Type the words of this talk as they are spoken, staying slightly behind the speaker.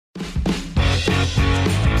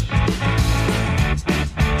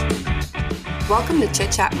Welcome to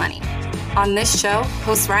Chit Chat Money. On this show,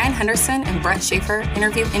 hosts Ryan Henderson and Brett Schaefer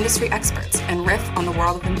interview industry experts and riff on the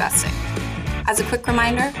world of investing. As a quick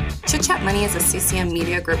reminder, Chit Chat Money is a CCM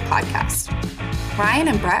Media Group podcast. Ryan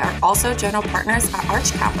and Brett are also general partners at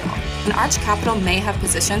Arch Capital, and Arch Capital may have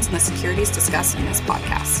positions in the securities discussed in this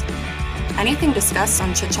podcast. Anything discussed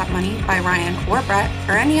on Chit Chat Money by Ryan or Brett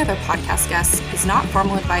or any other podcast guests is not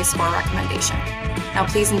formal advice or recommendation. Now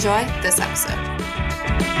please enjoy this episode.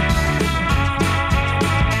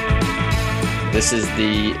 This is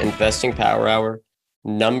the Investing Power Hour,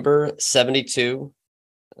 number 72.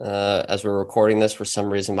 As we're recording this, for some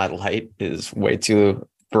reason, my light is way too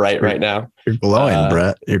bright right now. You're glowing,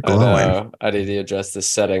 Brett. You're glowing. I need to adjust this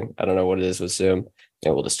setting. I don't know what it is with Zoom.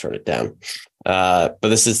 And we'll just turn it down. But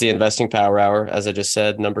this is the Investing Power Hour, as I just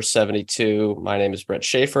said, number 72. My name is Brett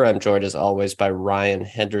Schaefer. I'm joined, as always, by Ryan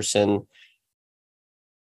Henderson.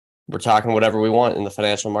 We're talking whatever we want in the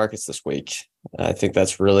financial markets this week. I think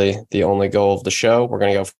that's really the only goal of the show. We're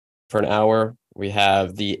going to go for an hour. We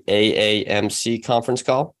have the AAMC conference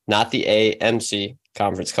call, not the AMC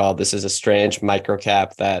conference call. This is a strange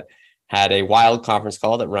microcap that had a wild conference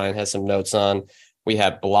call that Ryan has some notes on. We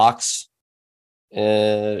have Block's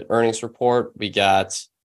earnings report. We got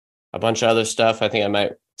a bunch of other stuff. I think I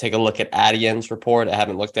might take a look at Adyen's report. I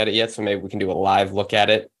haven't looked at it yet, so maybe we can do a live look at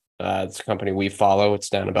it. It's a company we follow.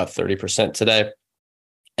 It's down about 30% today.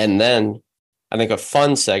 And then I think a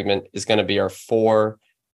fun segment is going to be our four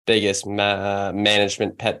biggest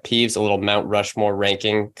management pet peeves, a little Mount Rushmore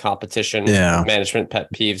ranking competition, management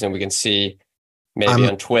pet peeves. And we can see maybe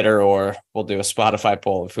on Twitter, or we'll do a Spotify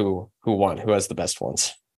poll of who won, who has the best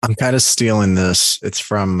ones. I'm kind of stealing this. It's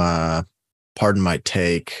from Pardon My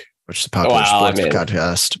Take, which is a popular sports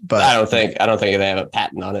podcast. But I don't think they have a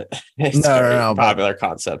patent on it. It's no, popular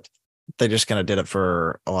concept. They just kind of did it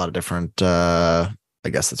for a lot of different. I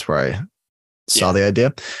guess that's where I saw the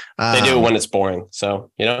idea. They do it when it's boring.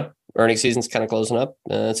 So earnings season's kind of closing up.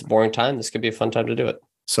 It's a boring time. This could be a fun time to do it.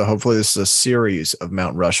 So hopefully this is a series of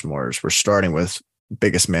Mount Rushmores. We're starting with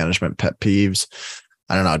biggest management pet peeves.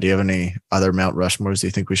 I don't know. Do you have any other Mount Rushmores do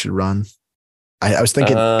you think we should run? I was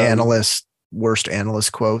thinking worst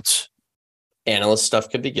analyst quotes. Analyst stuff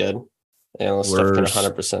could be good. Analyst stuff could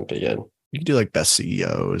 100% be good. You could do like best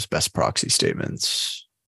CEOs, best proxy statements,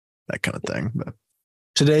 that kind of thing. But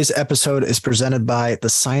today's episode is presented by the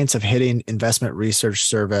Science of Hitting Investment Research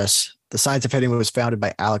Service. The Science of Hitting was founded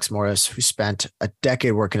by Alex Morris, who spent a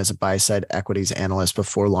decade working as a buy-side equities analyst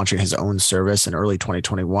before launching his own service in early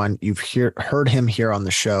 2021. You've heard him here on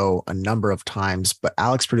the show a number of times, but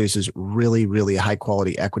Alex produces really, really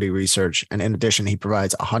high-quality equity research. And in addition, he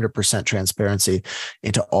provides 100% transparency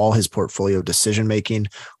into all his portfolio decision-making.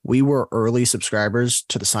 We were early subscribers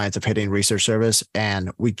to the Science of Hitting Research Service,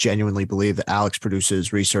 and we genuinely believe that Alex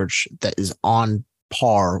produces research that is on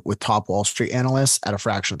par with top Wall Street analysts at a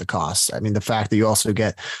fraction of the cost. I mean, the fact that you also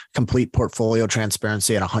get complete portfolio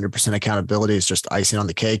transparency and 100% accountability is just icing on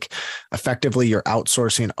the cake. Effectively, you're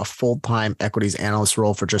outsourcing a full-time equities analyst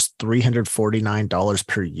role for just $349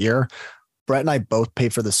 per year. Brett and I both pay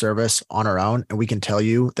for the service on our own, and we can tell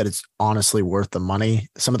you that it's honestly worth the money.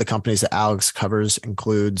 Some of the companies that Alex covers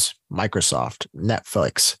includes Microsoft,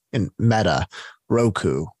 Netflix, and Meta,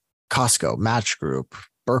 Roku, Costco, Match Group,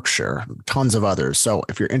 Berkshire, tons of others. So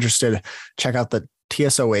if you're interested, check out the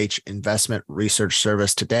TSOH Investment Research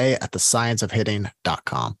Service today at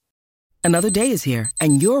thescienceofhitting.com. Another day is here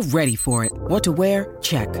and you're ready for it. What to wear?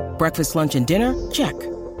 Check. Breakfast, lunch, and dinner? Check.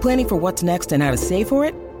 Planning for what's next and how to save for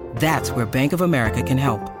it? That's where Bank of America can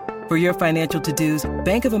help. For your financial to-dos,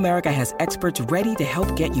 Bank of America has experts ready to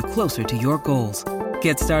help get you closer to your goals.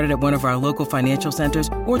 Get started at one of our local financial centers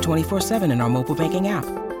or 24/7 in our mobile banking app.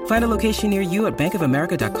 Find a location near you at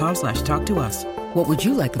bankofamerica.com/talktous. What would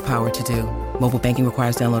you like the power to do? Mobile banking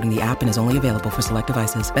requires downloading the app and is only available for select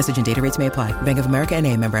devices. Message and data rates may apply. Bank of America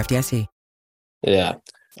NA, member FDIC. Yeah.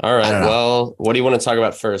 All right. Well, what do you want to talk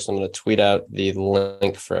about first? I'm going to tweet out the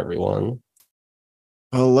link for everyone.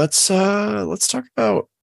 Well, let's talk about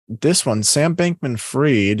this one. Sam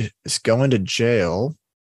Bankman-Fried is going to jail.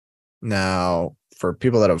 Now, for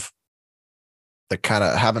people that kind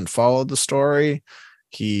of haven't followed the story,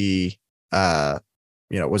 he,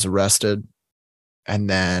 was arrested and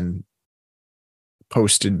then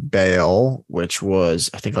posted bail, which was,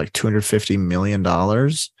 I think, like $250 million,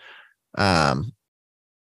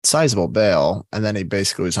 sizable bail. And then he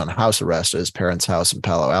basically was on house arrest at his parents' house in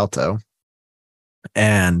Palo Alto.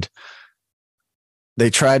 And they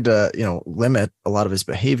tried to, limit a lot of his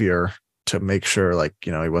behavior to make sure,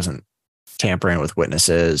 he wasn't tampering with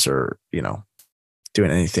witnesses or,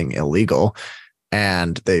 doing anything illegal.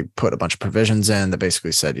 And they put a bunch of provisions in that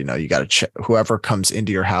basically said, you got to check, whoever comes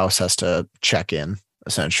into your house has to check in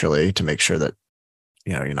essentially to make sure that,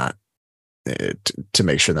 you're not, to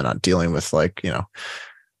make sure they're not dealing with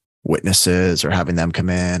witnesses or having them come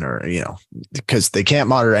in or, because they can't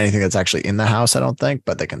monitor anything that's actually in the house, I don't think,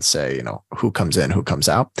 but they can say, who comes in, who comes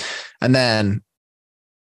out. And then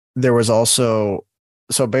there was also,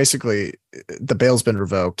 so basically the bail's been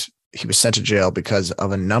revoked. He was sent to jail because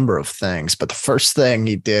of a number of things. But the first thing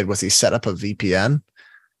he did was he set up a VPN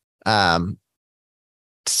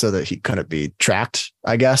so that he couldn't be tracked,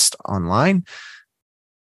 I guess, online.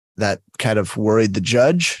 That kind of worried the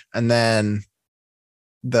judge. And then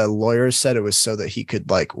the lawyers said it was so that he could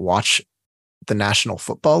watch the National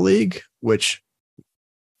Football League, which,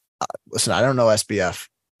 listen, I don't know SBF,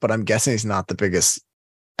 but I'm guessing he's not the biggest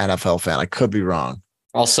NFL fan. I could be wrong.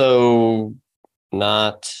 Also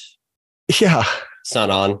not... Yeah. It's not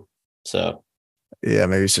on. So yeah,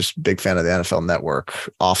 maybe he's just a big fan of the NFL Network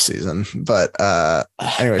off season. But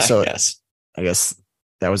anyway, so I guess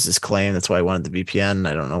that was his claim. That's why he wanted the VPN.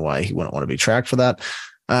 I don't know why he wouldn't want to be tracked for that.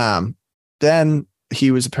 Then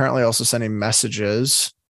he was apparently also sending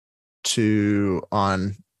messages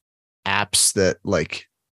on apps that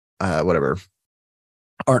whatever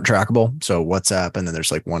aren't trackable. So WhatsApp, and then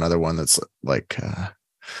there's one other one that's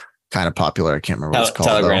kind of popular. I can't remember what it's called.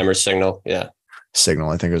 Telegram or Signal. Yeah. Signal,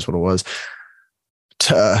 I think is what it was.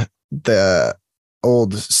 The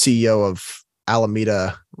old CEO of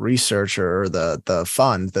Alameda Research, or the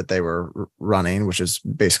fund that they were running, which is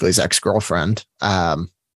basically his ex-girlfriend. And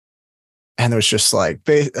it was just I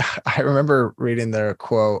remember reading their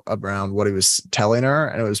quote around what he was telling her.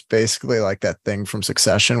 And it was basically that thing from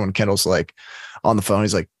Succession when Kendall's on the phone.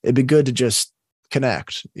 He's like, it'd be good to just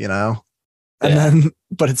connect, And then,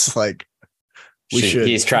 but it's we should.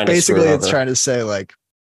 He's trying to basically. It's trying to say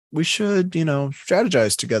we should,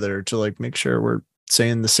 strategize together to make sure we're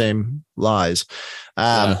saying the same lies.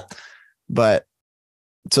 But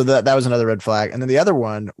so that was another red flag. And then the other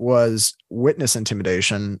one was witness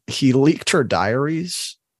intimidation. He leaked her diary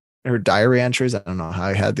entries. I don't know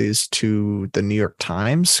how he had these to the New York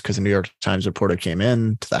Times, because the New York Times reporter came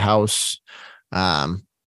in to the house, and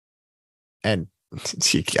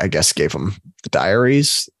he, I guess, gave him the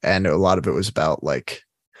diaries, and a lot of it was about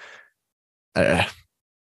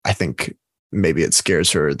I think maybe it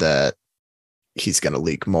scares her that he's going to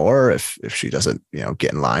leak more if she doesn't,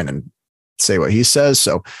 get in line and say what he says.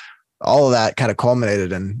 So all of that kind of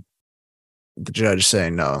culminated in the judge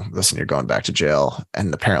saying, no, listen, you're going back to jail.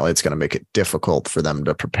 And apparently it's going to make it difficult for them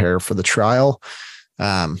to prepare for the trial.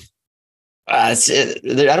 I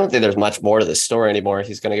don't think there's much more to this story anymore.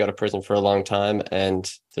 He's going to go to prison for a long time,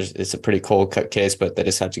 and it's a pretty cold cut case, but they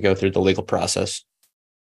just have to go through the legal process.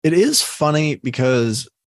 It is funny because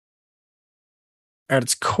at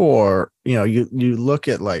its core, you look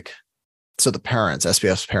at so the parents,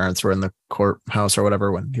 SBF's parents, were in the courthouse or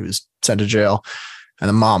whatever when he was sent to jail, and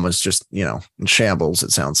the mom was just, in shambles.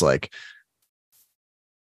 It sounds like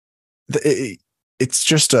it's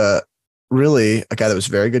just really a guy that was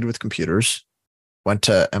very good with computers, went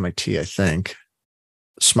to MIT, I think,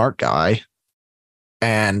 smart guy,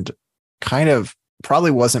 and kind of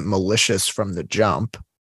probably wasn't malicious from the jump,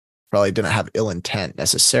 probably didn't have ill intent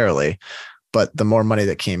necessarily, but the more money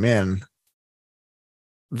that came in,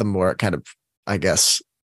 the more it kind of, I guess,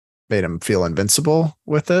 made him feel invincible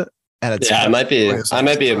with it. And it's I might be a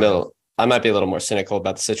little more cynical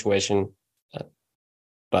about the situation,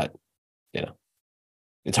 but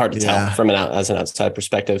it's hard to tell from as an outside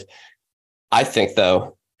perspective. I think,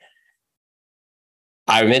 though,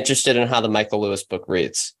 I'm interested in how the Michael Lewis book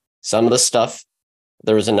reads. Some of the stuff,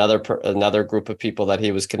 there was another group of people that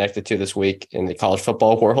he was connected to this week in the college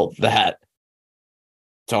football world that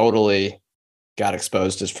totally got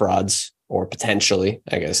exposed as frauds, or potentially,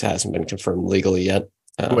 I guess it hasn't been confirmed legally yet.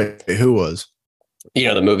 Wait, who was?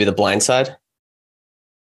 The movie The Blind Side?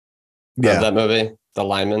 Yeah. That movie, The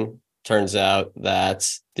Lineman. Turns out that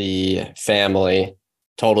the family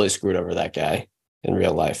totally screwed over that guy in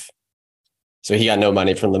real life. So he got no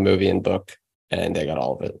money from the movie and book, and they got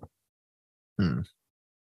all of it.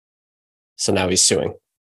 So now he's suing.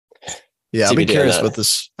 Yeah, I'll be curious with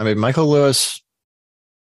this. I mean, Michael Lewis,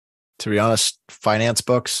 to be honest, finance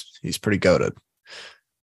books, he's pretty goated.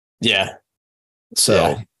 Yeah.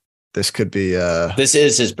 So this could be this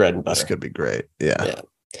is his bread and butter. This could be great. Yeah.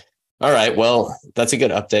 All right. Well, that's a good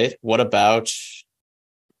update. What about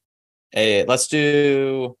let's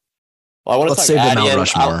do. Well, I want to talk save Adyen. the Mount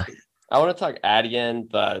Rushmore. I want to talk Adyen,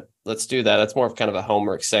 but let's do that. That's more of kind of a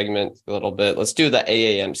homework segment a little bit. Let's do the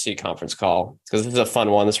AAMC conference call, because this is a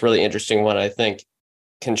fun one. This is a really interesting one, I think.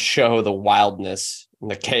 can show the wildness and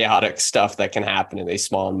the chaotic stuff that can happen in these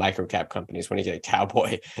small and micro cap companies when you get a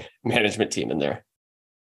cowboy management team in there.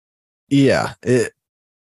 Yeah.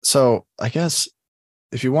 So I guess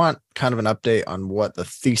if you want kind of an update on what the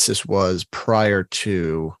thesis was prior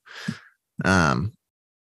to the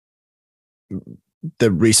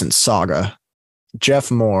recent saga,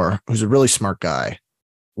 Jeff Moore, who's a really smart guy,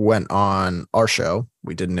 went on our show.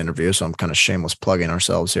 We did an interview, so I'm kind of shameless plugging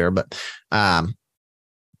ourselves here, but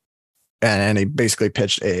and he basically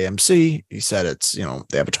pitched AAMC. He said it's,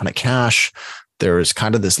 they have a ton of cash. There is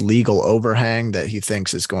kind of this legal overhang that he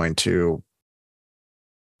thinks is going to,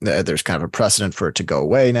 there's kind of a precedent for it to go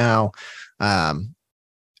away now. And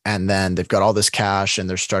then they've got all this cash and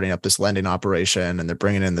they're starting up this lending operation, and they're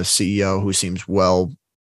bringing in the CEO who seems well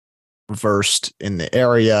versed in the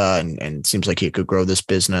area and seems like he could grow this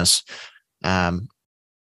business. And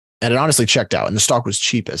it honestly checked out, and the stock was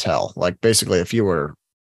cheap as hell. Like basically if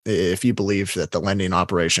you believed that the lending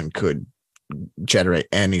operation could generate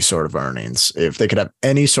any sort of earnings, if they could have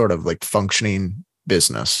any sort of like functioning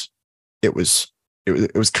business, it was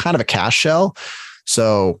kind of a cash shell.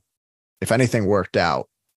 So if anything worked out,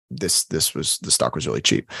 the stock was really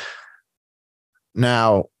cheap.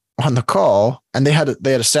 Now on the call, and they had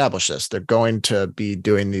established this, they're going to be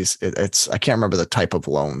doing these. I can't remember the type of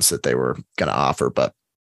loans that they were going to offer, but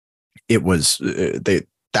it was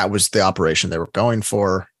that was the operation they were going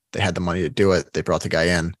for. They had the money to do it. They brought the guy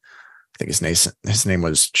in. I think his name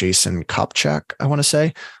was Jason Kopchak, I want to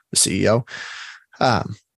say, the CEO.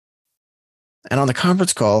 And on the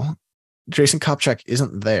conference call, Jason Kopchak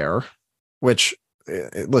isn't there, which,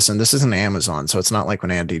 listen, this isn't Amazon, so it's not like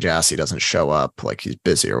when Andy Jassy doesn't show up, like he's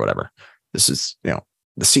busy or whatever. This is, the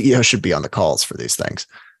CEO should be on the calls for these things.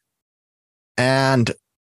 And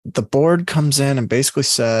the board comes in and basically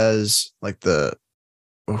says, like the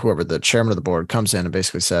chairman of the board comes in and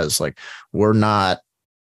basically says, like, we're not,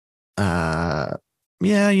 our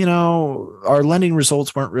lending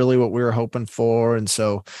results weren't really what we were hoping for. And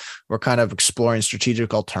so we're kind of exploring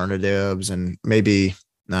strategic alternatives, and maybe,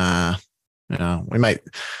 we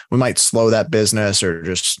might slow that business or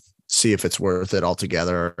just see if it's worth it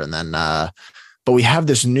altogether. And then, but we have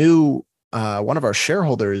this new, one of our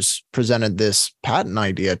shareholders presented this patent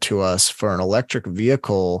idea to us for an electric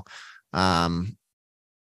vehicle,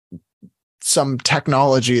 some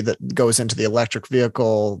technology that goes into the electric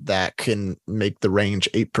vehicle that can make the range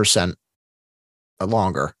 8%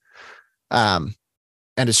 longer. And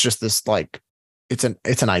it's just this, like, it's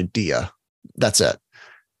an idea. That's it.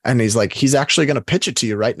 And he's actually going to pitch it to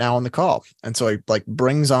you right now on the call. And so he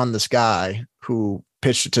brings on this guy who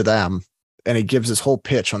pitched it to them, and he gives his whole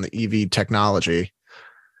pitch on the EV technology.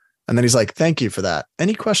 And then he's like, thank you for that.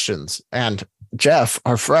 Any questions? And Jeff,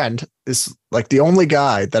 our friend, is like the only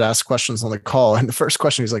guy that asks questions on the call. And the first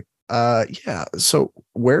question, he's like, yeah, so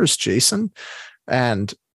where's Jason?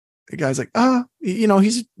 And the guy's like,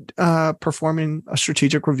 he's performing a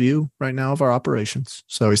strategic review right now of our operations.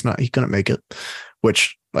 So he couldn't make it,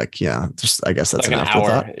 which, like, yeah, just, I guess that's like an hour.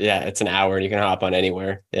 afterthought. Yeah, it's an hour. You can hop on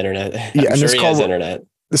anywhere. The internet. Yeah, I'm and sure this he call has internet.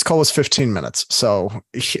 This call was 15 minutes. So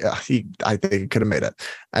yeah, I think he could have made it.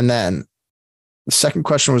 And then the second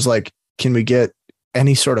question was like, can we get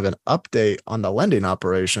any sort of an update on the lending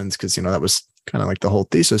operations? Because, that was kind of like the whole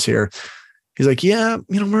thesis here. He's like, yeah,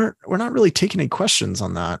 we're not really taking any questions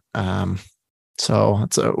on that. So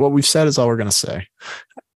that's what we've said is all we're going to say.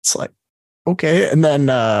 It's like, okay. And then,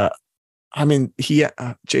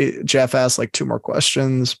 Jeff asked like two more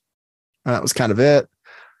questions. That was kind of it.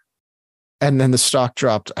 And then the stock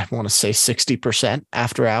dropped, I want to say 60%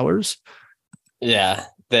 after hours. Yeah.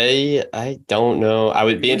 I don't know. I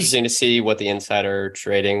would be interesting to see what the insider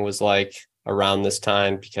trading was like around this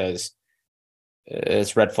time, because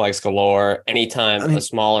it's red flags galore. Anytime a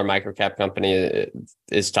smaller microcap company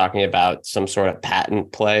is talking about some sort of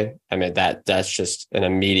patent play, that's just an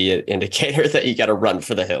immediate indicator that you got to run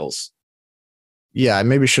for the hills. Yeah, I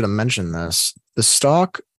maybe should have mentioned this. The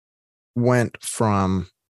stock went from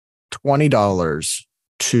 $20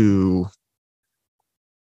 to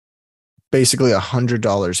basically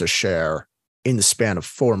 $100 a share in the span of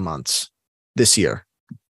 4 months this year.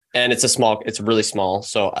 And it's really small.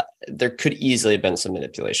 So there could easily have been some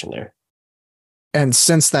manipulation there. And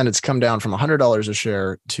since then, it's come down from $100 a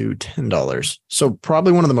share to $10. So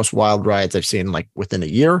probably one of the most wild rides I've seen, like, within a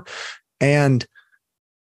year, and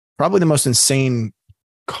probably the most insane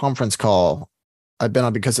conference call I've been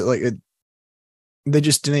on, because they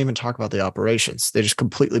just didn't even talk about the operations. They just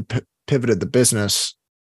completely pivoted the business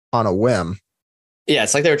on a whim. Yeah,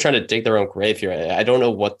 it's like they were trying to dig their own grave here. I don't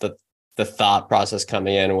know what the the thought process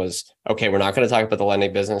coming in was, okay, we're not going to talk about the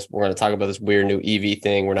lending business. We're going to talk about this weird new EV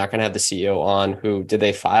thing. We're not going to have the CEO on. Did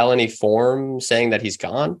they file any form saying that he's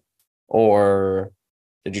gone? Or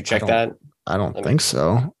did you check that? I don't think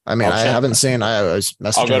so. I mean, I haven't seen. I was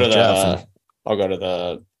messaging I'll go to Jeff. I'll go to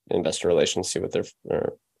the investor relations, see what their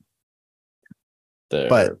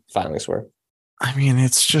filings were. I mean,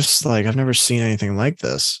 it's just like, I've never seen anything like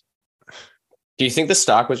this. Do you think the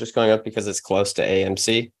stock was just going up because it's close to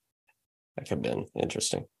AAMC? That could have been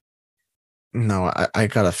interesting. No, I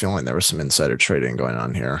got a feeling there was some insider trading going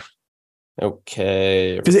on here.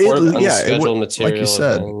 Okay. Material like you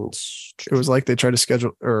said, events. it was like they tried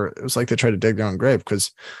to dig their own grave,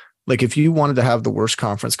 because like if you wanted to have the worst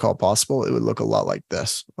conference call possible, it would look a lot like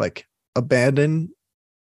this. Like, abandon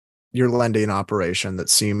your lending operation that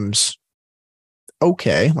seems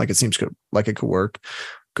okay, like it seems good, like it could work.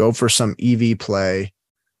 Go for some EV play.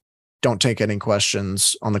 Don't take any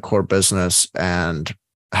questions on the core business and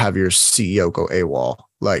have your CEO go AWOL.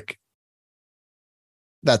 Like,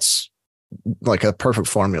 that's like a perfect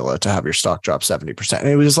formula to have your stock drop 70%. And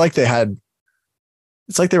it was like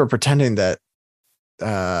it's like they were pretending that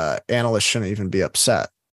analysts shouldn't even be upset.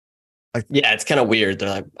 Like, yeah, it's kind of weird. They're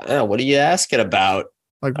like, oh, what are you asking about?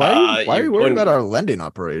 Like, why are you worried about our lending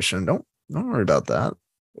operation? Don't worry about that.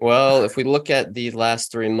 Well, if we look at the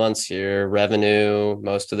last 3 months here, revenue,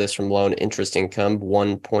 most of this from loan interest income,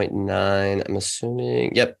 1.9, I'm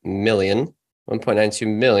assuming, million, 1.92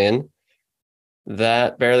 million.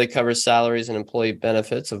 That barely covers salaries and employee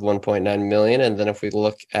benefits of 1.9 million. And then if we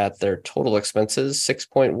look at their total expenses,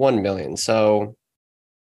 6.1 million. So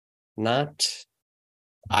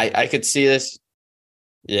I could see this.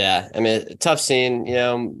 Yeah, I mean, tough scene.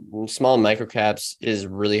 Small micro caps is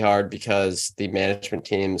really hard because the management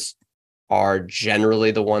teams are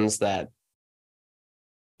generally the ones that,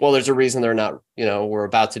 well, there's a reason they're not, we're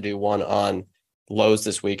about to do one on Lowe's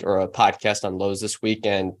this week, or a podcast on Lowe's this week,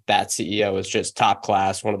 and that CEO is just top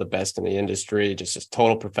class, one of the best in the industry, just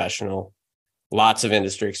total professional, lots of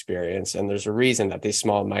industry experience. And there's a reason that these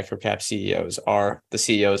small micro cap CEOs are the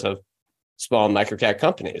CEOs of small micro cap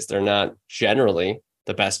companies. They're not generally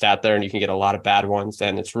the best out there, and you can get a lot of bad ones,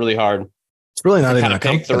 and it's really hard. It's really not even a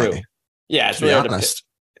company. Through. Yeah, it's really honest.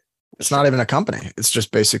 It's not even a company. It's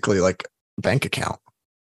just basically like a bank account.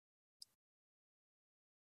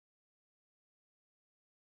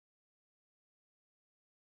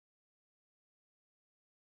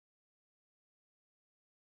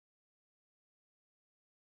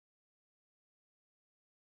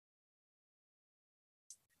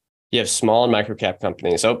 You have small and micro cap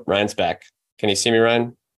companies. Oh, Ryan's back. Can you see me,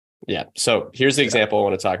 Ryan? Yeah. So here's the example I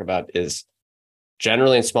want to talk about is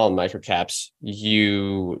generally in small and micro caps,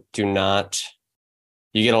 you get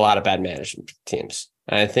a lot of bad management teams.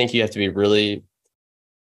 And I think you have to be really,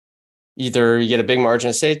 either you get a big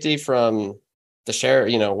margin of safety from the share,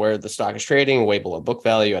 where the stock is trading way below book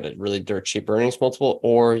value at a really dirt cheap earnings multiple,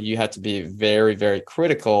 or you have to be very, very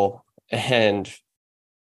critical and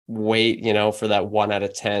wait, for that 1 out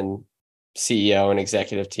of 10 CEO and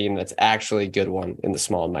executive team that's actually a good one in the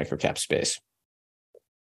small and micro cap space.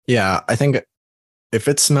 Yeah, I think if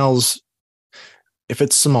it's small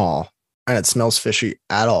and it smells fishy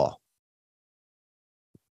at all,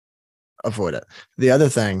 avoid it. The other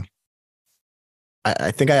thing,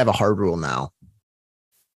 I think I have a hard rule now.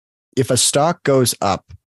 If a stock goes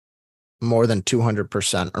up more than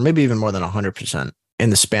 200%, or maybe even more than 100% in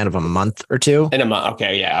the span of a month or two. In a month.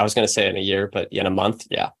 Okay. Yeah. I was going to say in a year, but in a month.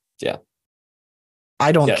 Yeah. Yeah.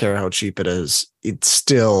 I don't care how cheap it is. It's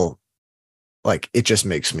still like, it just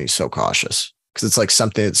makes me so cautious, because it's like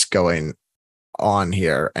something that's going on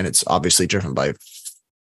here, and it's obviously driven by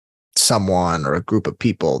someone or a group of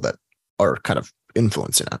people that are kind of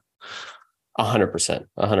influencing it. 100%.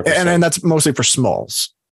 And that's mostly for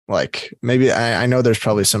smalls. Like, maybe I know there's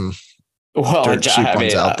probably some cheap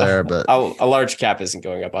ones out there, but a large cap isn't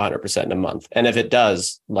going up 100% in a month. And if it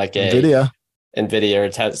does, like Nvidia or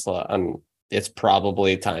Tesla, it's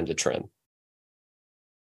probably time to trim.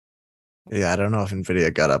 Yeah, I don't know if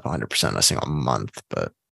Nvidia got up 100% in a single month,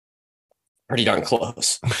 but pretty darn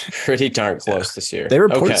close. Pretty darn close this year. They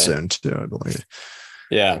report soon too, I believe.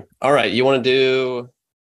 Yeah. All right. You want to do?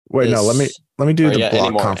 Wait, no. Let me do the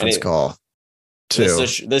block conference call too.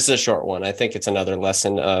 This is a short one. I think it's another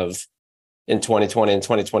lesson of in 2020 and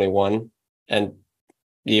 2021, and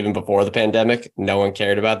even before the pandemic, no one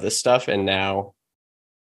cared about this stuff, and now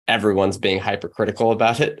everyone's being hypercritical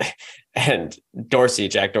about it. And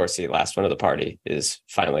Jack Dorsey, last one of the party, is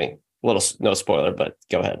finally no spoiler, but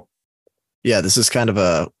go ahead. Yeah, this is kind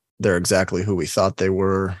of they're exactly who we thought they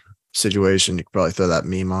were situation. You could probably throw that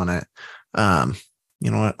meme on it.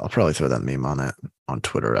 You know what? I'll probably throw that meme on it on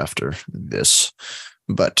Twitter after this,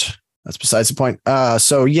 but that's besides the point.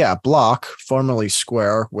 So yeah, Block, formerly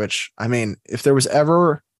Square, which, I mean, if there was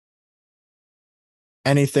ever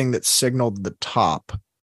anything that signaled the top,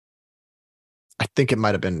 I think it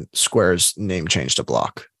might have been Square's name change to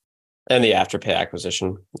Block. And the Afterpay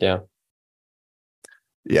acquisition. Yeah.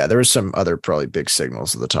 Yeah, there was some other probably big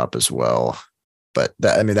signals at the top as well. But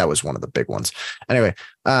that was one of the big ones. Anyway,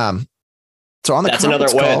 so on the that's another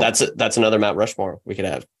call, that's another Mount Rushmore. We could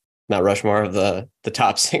have Mount Rushmore of the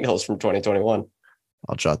top signals from 2021.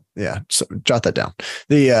 I'll jot that down.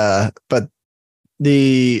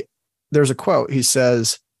 There's a quote. He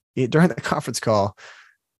says during the conference call,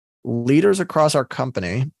 leaders across our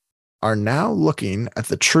company are now looking at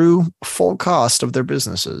the true full cost of their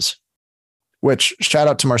businesses, which shout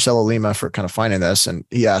out to Marcelo Lima for kind of finding this. And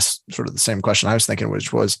he asked sort of the same question I was thinking,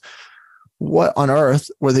 which was, what on earth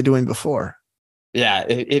were they doing before? Yeah.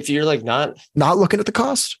 If you're like not looking at the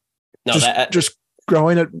cost, no, just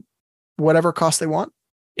growing at whatever cost they want.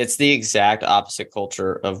 It's the exact opposite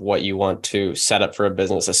culture of what you want to set up for a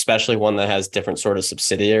business, especially one that has different sort of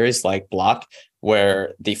subsidiaries like Block,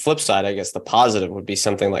 where the flip side, I guess the positive would be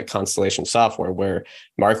something like Constellation Software, where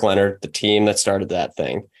Mark Leonard, the team that started that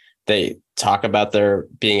thing, they talk about there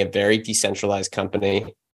being a very decentralized company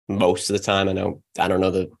most of the time. I don't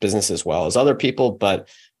know the business as well as other people, but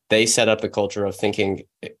they set up the culture of thinking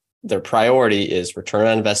their priority is return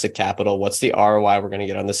on invested capital. What's the ROI we're going to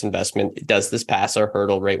get on this investment? Does this pass our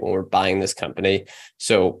hurdle rate when we're buying this company?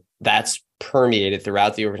 So that's permeated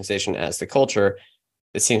throughout the organization as the culture.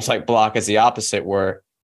 It seems like Block is the opposite, where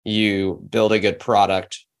you build a good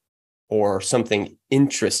product or something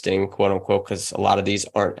interesting, quote unquote, because a lot of these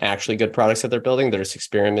aren't actually good products that they're building. They're just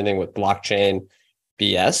experimenting with blockchain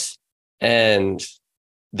BS, and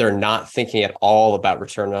they're not thinking at all about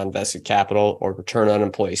return on invested capital or return on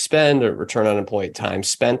employee spend or return on employee time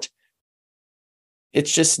spent.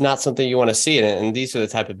 It's just not something you want to see. And these are the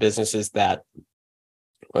type of businesses that,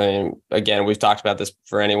 again, we've talked about this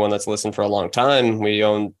for anyone that's listened for a long time. We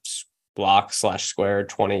owned Block/Square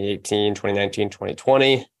 2018, 2019,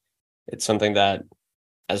 2020. It's something that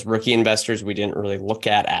as rookie investors, we didn't really look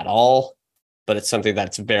at all, but it's something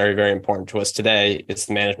that's very, very important to us today. It's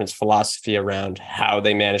the management's philosophy around how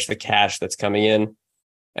they manage the cash that's coming in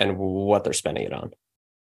and what they're spending it on.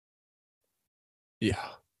 Yeah.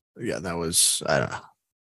 Yeah. That was, I don't know.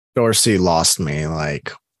 Dorsey lost me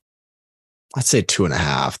like, I'd say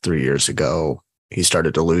 2.5, 3 years ago. He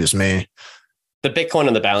started to lose me. The Bitcoin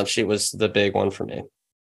on the balance sheet was the big one for me.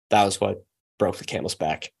 That was what broke the camel's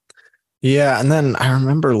back. Yeah. And then I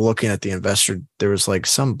remember looking at the investor, there was like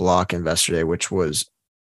some Block investor day, which was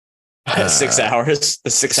 6 hours,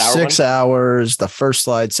 the 6 hour 6 hours. The first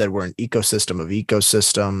slide said we're an ecosystem of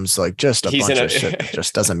ecosystems, like just a bunch of shit that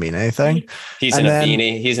just doesn't mean anything. He's in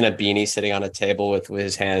a beanie sitting on a table with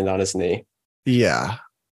his hand on his knee. Yeah.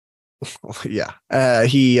 Yeah.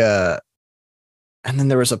 And then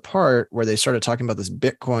there was a part where they started talking about this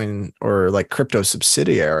Bitcoin or like crypto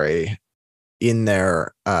subsidiary in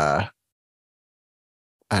their,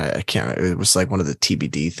 I can't, it was like one of the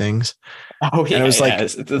TBD things. Oh yeah. And it was like,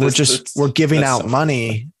 we're giving out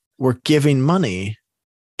money. We're giving money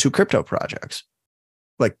to crypto projects,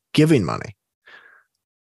 like giving money,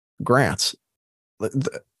 grants.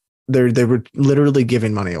 They were literally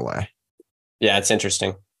giving money away. Yeah. It's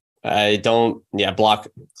interesting. Block,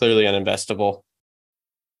 clearly uninvestable.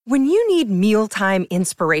 When you need mealtime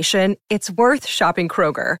inspiration, it's worth shopping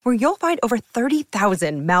Kroger, where you'll find over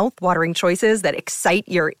 30,000 mouth-watering choices that excite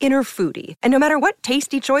your inner foodie. And no matter what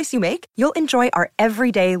tasty choice you make, you'll enjoy our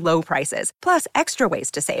everyday low prices, plus extra ways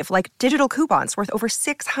to save, like digital coupons worth over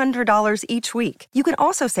 $600 each week. You can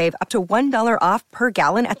also save up to $1 off per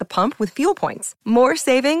gallon at the pump with fuel points. More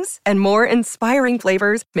savings and more inspiring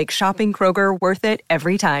flavors make shopping Kroger worth it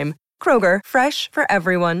every time. Kroger, fresh for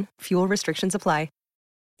everyone. Fuel restrictions apply.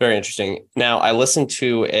 Very interesting. Now, I listened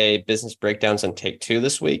to a business breakdowns on Take Two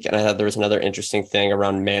this week, and I thought there was another interesting thing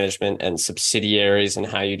around management and subsidiaries and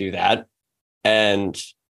how you do that. And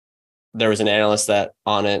there was an analyst that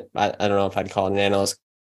on it, I don't know if I'd call it an analyst,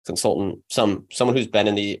 consultant, someone who's been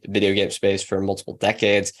in the video game space for multiple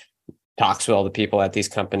decades, talks to all the people at these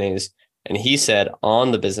companies. And he said on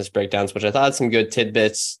the business breakdowns, which I thought had some good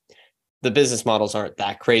tidbits. The business models aren't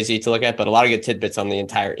that crazy to look at, but a lot of good tidbits on the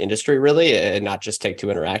entire industry, really, and not just Take Two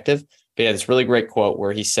Interactive. But yeah, this really great quote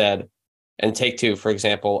where he said, and Take Two, for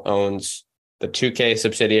example, owns the 2K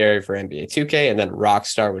subsidiary for NBA 2K, and then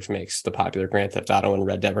Rockstar, which makes the popular Grand Theft Auto and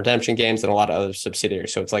Red Dead Redemption games, and a lot of other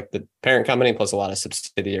subsidiaries. So it's like the parent company plus a lot of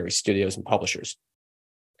subsidiary studios and publishers.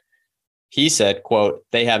 He said, quote,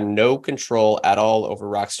 they have no control at all over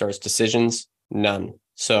Rockstar's decisions, none.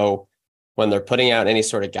 So when they're putting out any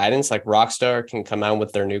sort of guidance, like Rockstar can come out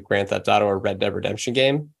with their new Grand Theft Auto or Red Dead Redemption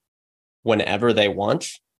game whenever they want,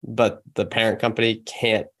 but the parent company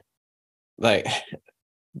can't, like,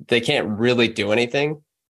 they can't really do anything,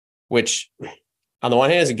 which on the one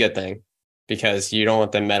hand is a good thing because you don't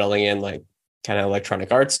want them meddling in like kind of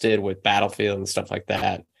Electronic Arts did with Battlefield and stuff like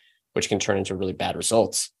that, which can turn into really bad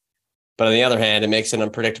results. But on the other hand, it makes it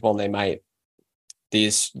unpredictable, and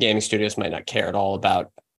these gaming studios might not care at all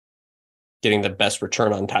about getting the best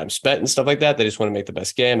return on time spent and stuff like that. They just want to make the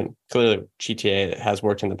best game. And clearly GTA has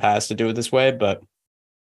worked in the past to do it this way, but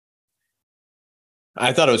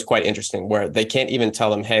I thought it was quite interesting where they can't even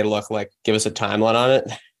tell them, hey, look, like, give us a timeline on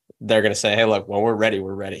it. They're going to say, hey, look, when we're ready,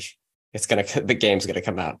 we're ready. The game's going to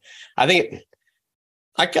come out. I think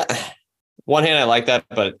one hand, I like that,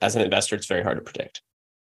 but as an investor, it's very hard to predict.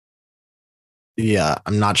 Yeah,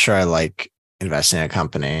 I'm not sure I like investing in a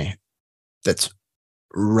company that's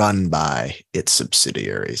run by its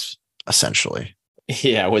subsidiaries, essentially.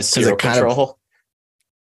 Yeah, with zero control.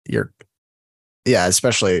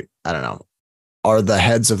 Especially, I don't know. Are the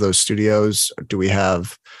heads of those studios, do we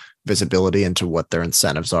have visibility into what their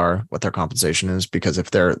incentives are, what their compensation is? Because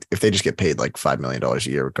if they just get paid like $5 million a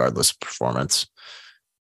year, regardless of performance,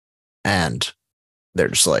 and they're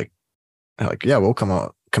just like, yeah, we'll come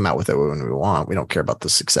out with it when we want. We don't care about the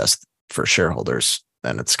success for shareholders.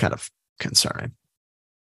 Then it's kind of concerning.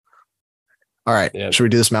 All right. Yeah. Should we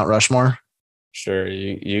do this Mount Rushmore? Sure.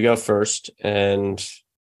 You go first. And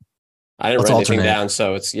I didn't write anything down.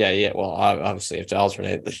 So it's, yeah. Well, obviously you have to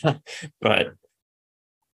alternate, but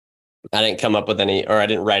I didn't come up with any, or I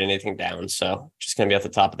didn't write anything down. So just going to be at the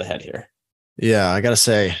top of the head here. Yeah, I got to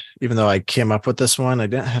say, even though I came up with this one, I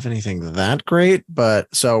didn't have anything that great.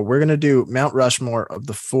 But so we're going to do Mount Rushmore of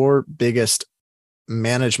the 4 biggest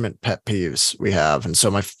management pet peeves we have. And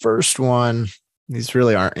so my first one, these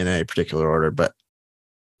really aren't in any particular order, but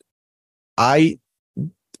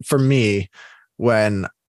for me, when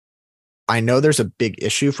I know there's a big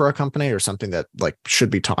issue for a company or something that like should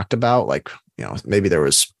be talked about, like, maybe there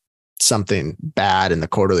was something bad in the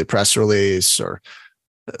quarterly press release or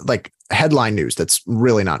like headline news that's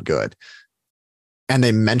really not good, and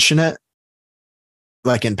they mention it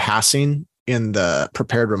like in passing in the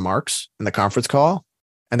prepared remarks in the conference call,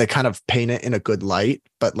 and they kind of paint it in a good light,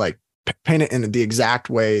 but like paint it in the exact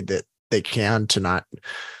way that they can to not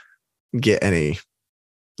get any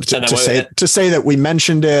to say that we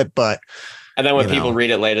mentioned it. But and then when people read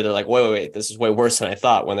it later, they're like, wait, this is way worse than I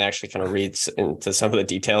thought, when they actually kind of read into some of the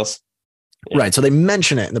details. Yeah. Right. So they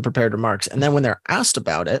mention it in the prepared remarks. And then when they're asked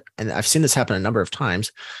about it, and I've seen this happen a number of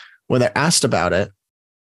times, when they're asked about it,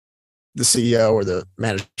 the CEO or the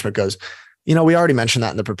management goes, we already mentioned that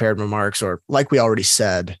in the prepared remarks, or like we already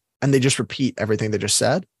said, and they just repeat everything they just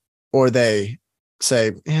said, or they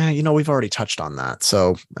say, yeah, we've already touched on that.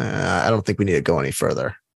 So I don't think we need to go any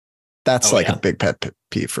further. That's a big pet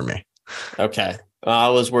peeve for me. Okay. I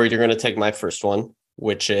was worried you're going to take my first one,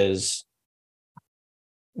 which is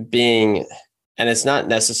and it's not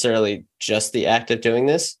necessarily just the act of doing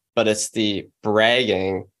this, but it's the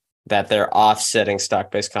bragging that they're offsetting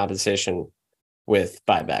stock-based compensation with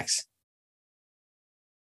buybacks.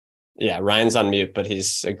 Yeah, Ryan's on mute, but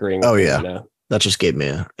he's agreeing. Oh, yeah. Now. That just gave me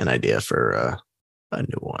an idea for a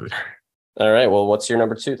new one. All right. Well, what's your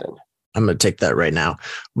number 2 then? I'm going to take that right now.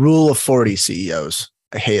 Rule of 40 CEOs.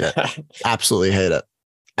 I hate it. Absolutely hate it.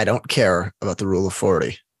 I don't care about the rule of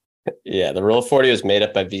 40. Yeah, the rule of 40 was made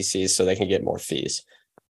up by VCs so they can get more fees.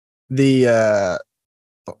 I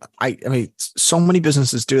mean, so many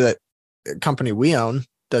businesses do that. A company we own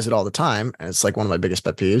does it all the time, and it's like one of my biggest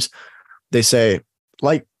pet peeves. They say,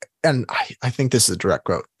 like, and I think this is a direct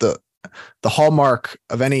quote, the hallmark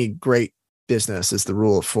of any great business is the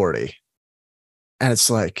rule of 40. And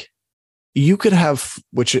it's like, you could have,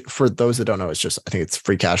 which for those that don't know, it's just, I think it's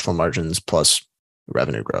free cash flow margins plus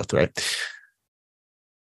revenue growth, right?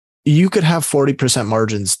 You could have 40%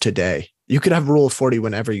 margins today. You could have rule of 40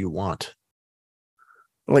 whenever you want.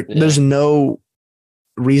 Like, There's no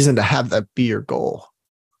reason to have that be your goal.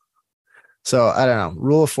 So I don't know.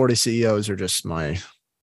 Rule of 40 CEOs are just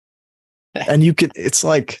and you could, it's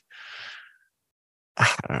like,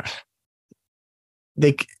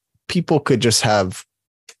 people could just have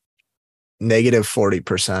negative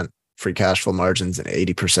 40% free cash flow margins and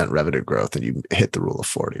 80% revenue growth, and you hit the rule of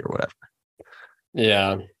 40 or whatever.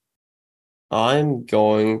 Yeah. I'm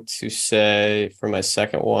going to say for my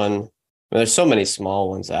second one, there's so many small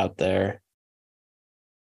ones out there.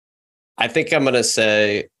 I think I'm going to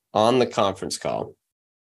say on the conference call,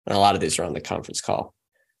 and a lot of these are on the conference call,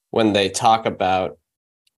 when they talk about,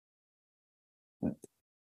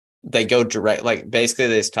 they go direct, like basically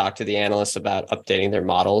they just talk to the analysts about updating their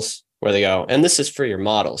models, where they go, and this is for your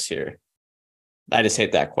models here. I just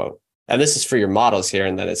hate that quote. And this is for your models here.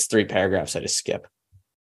 And then it's 3 paragraphs I just skip.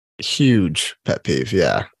 Huge pet peeve.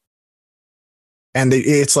 Yeah. And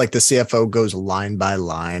it's like the CFO goes line by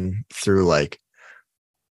line through like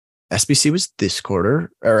SBC was this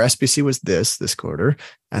quarter, or SBC was this quarter.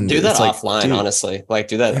 And do that like, offline, dude, honestly. Like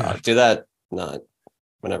do that, not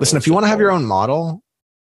whenever. Listen, if you want to have your own model,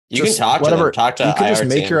 you can talk to them, talk to you can just IR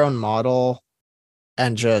make team. your own model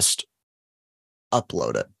and just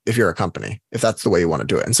upload it if you're a company, if that's the way you want to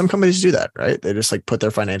do it. And some companies do that, right? They just like put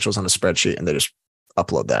their financials on a spreadsheet and they just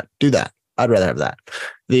upload that. Do that. I'd rather have that.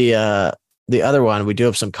 The other one, we do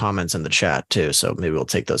have some comments in the chat too, so maybe we'll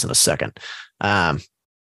take those in a second. So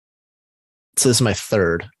this is my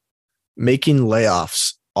third. Making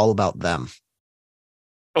layoffs all about them.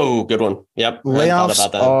 Oh, good one. Yep.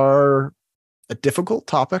 Layoffs are a difficult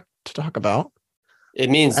topic to talk about. It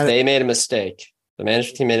means they made a mistake. The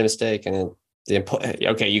management team made a mistake, and the employee.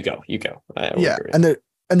 Okay, you go. Yeah, and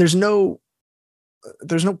there's no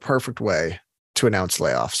perfect way to announce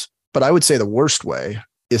layoffs, but I would say the worst way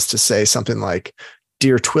is to say something like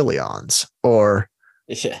 "Dear Twillions" or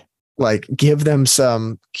like give them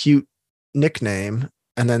some cute nickname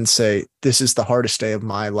and then say, "This is the hardest day of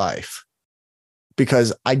my life,"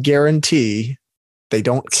 because I guarantee they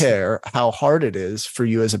don't care how hard it is for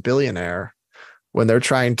you as a billionaire when they're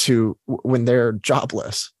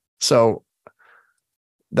jobless. So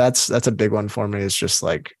that's a big one for me. It's just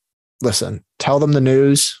like, listen, tell them the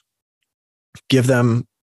news, give them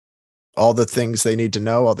all the things they need to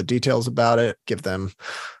know, all the details about it, give them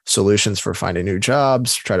solutions for finding new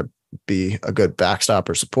jobs, try to be a good backstop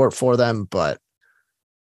or support for them. But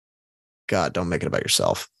God, don't make it about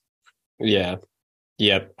yourself. Yeah.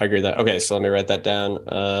 Yep. I agree with that. Okay. So let me write that down.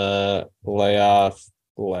 Layoff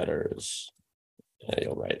letters. Yeah,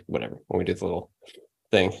 you'll write whatever when we do the little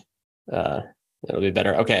thing. It'll be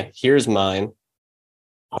better. Okay. Here's mine.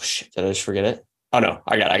 Oh shit. Did I just forget it? Oh no,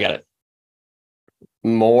 I got it.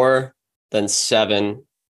 More than 7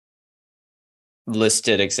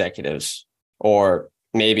 listed executives, or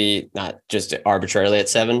maybe not just arbitrarily at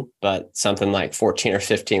 7, but something like 14 or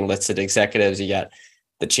 15 listed executives. You got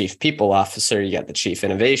the chief people officer, you got the chief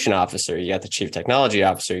innovation officer, you got the chief technology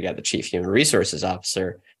officer, you got the chief human resources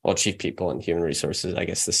officer. Well, chief people and human resources, I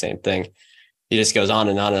guess the same thing. It just goes on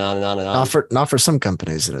and on and on and on and on. Not for some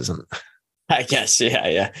companies, it isn't. I guess,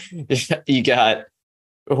 yeah. You got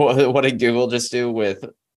what did Google just do with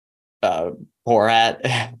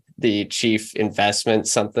Borat, the chief investment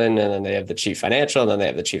something, and then they have the chief financial, and then they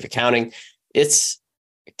have the chief accounting. It's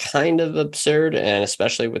kind of absurd, and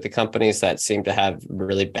especially with the companies that seem to have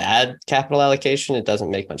really bad capital allocation, it doesn't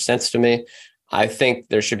make much sense to me. I think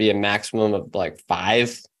there should be a maximum of like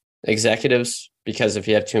 5 executives, because if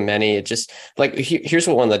you have too many, it just like, here's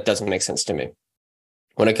one that doesn't make sense to me.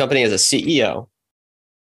 When a company has a CEO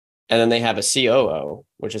and then they have a COO,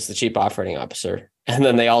 which is the chief operating officer, and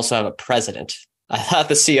then they also have a president. I thought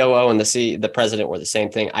the COO and the president were the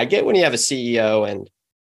same thing. I get when you have a CEO and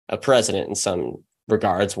a president in some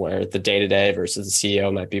regards, where the day-to-day versus the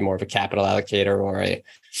CEO might be more of a capital allocator or a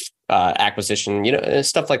acquisition,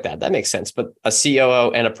 stuff like that. That makes sense. But a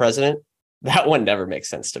COO and a president, that one never makes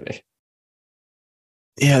sense to me.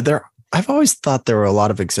 Yeah, I've always thought there were a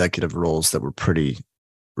lot of executive roles that were pretty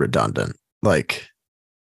redundant. Like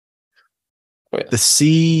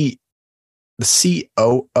the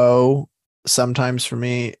COO sometimes for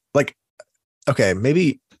me, like, okay,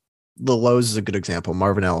 maybe the Lowe's is a good example.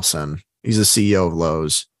 Marvin Ellison, he's the CEO of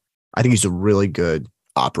Lowe's. I think he's a really good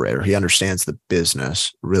operator. He understands the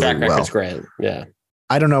business really well. Track record's great. Yeah.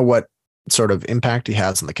 I don't know what sort of impact he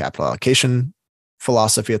has on the capital allocation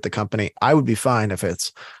philosophy at the company. I would be fine if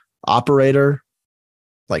it's operator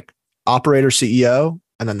CEO,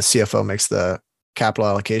 and then the CFO makes the capital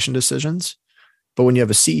allocation decisions. But when you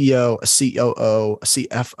have a CEO, a COO, a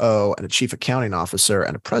CFO, and a chief accounting officer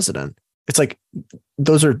and a president, it's like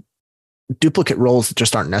those are duplicate roles that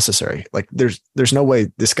just aren't necessary. Like there's no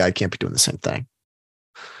way this guy can't be doing the same thing.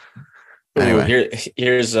 Anyway,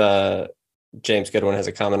 here's James Goodwin has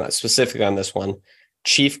a comment specifically on this one.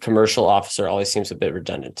 Chief commercial officer always seems a bit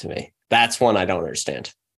redundant to me. That's one I don't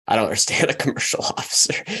understand. I don't understand a commercial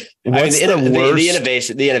officer.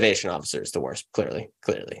 The innovation officer is the worst. Clearly.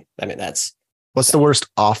 I mean, what's the worst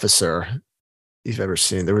officer you've ever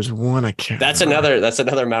seen? There was one I can't. That's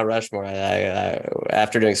another Mount Rushmore. I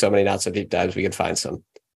after doing so many not so deep dives, we could find some.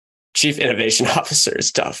 Chief innovation officer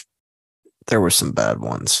is tough. There were some bad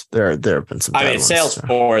ones. There have been some bad ones.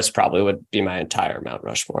 Salesforce probably would be my entire Mount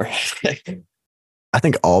Rushmore. I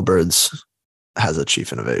think Allbirds has a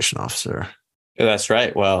chief innovation officer. That's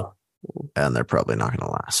right. Well, and they're probably not going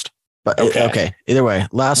to last. But okay. Either way,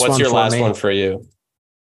 What's your last one for you?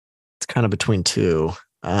 It's kind of between two.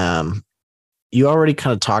 You already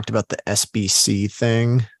kind of talked about the SBC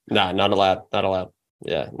thing. Nah, not allowed. Not allowed.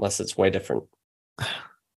 Yeah, unless it's way different.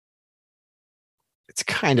 It's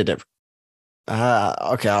kind of different.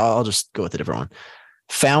 Okay, I'll just go with a different one.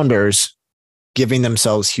 Founders giving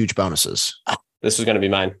themselves huge bonuses. This is going to be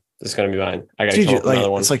mine. I got to come up with another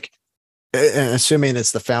one. It's like, assuming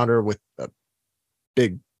it's the founder with a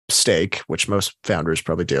big stake, which most founders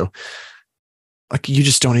probably do. Like, you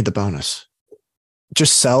just don't need the bonus.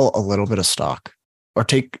 Just sell a little bit of stock or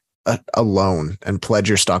take a loan and pledge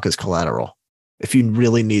your stock as collateral. If you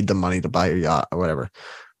really need the money to buy your yacht or whatever,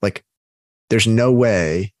 like, there's no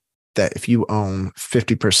way that if you own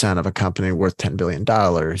 50% of a company worth $10 billion,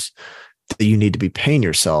 that you need to be paying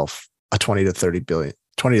yourself a $20 to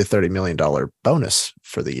 $30 million bonus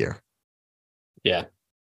for the year. Yeah.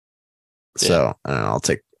 So I don't know,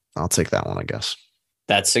 I'll take that one, I guess.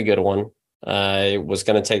 That's a good one. I was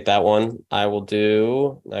going to take that one. I got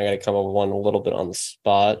to come up with one a little bit on the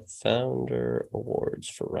spot. Founder awards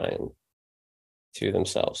for Ryan to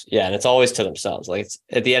themselves. Yeah. And it's always to themselves. Like, it's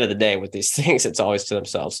at the end of the day with these things, it's always to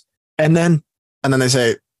themselves. And then they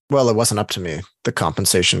say, well, it wasn't up to me. The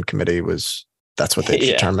compensation committee that's what they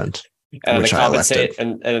determined. And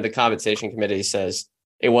the compensation committee says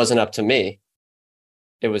it wasn't up to me.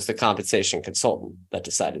 It was the compensation consultant that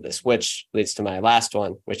decided this, which leads to my last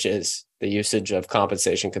one, which is the usage of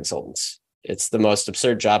compensation consultants. It's the most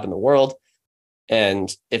absurd job in the world.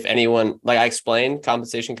 And if anyone, like, I explain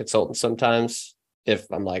compensation consultants sometimes, if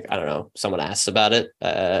I'm like, I don't know, someone asks about it,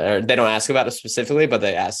 or they don't ask about it specifically, but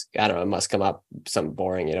they ask, I don't know, it must come up something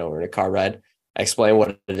boring, or in a car ride. I explain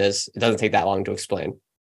what it is. It doesn't take that long to explain.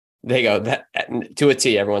 They go, that to a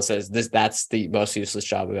T, everyone says that's the most useless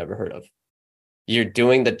job I've ever heard of. You're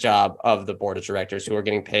doing the job of the board of directors who are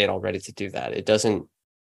getting paid already to do that. It doesn't,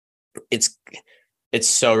 it's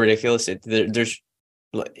so ridiculous. There's,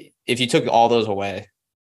 if you took all those away,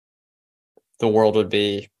 the world would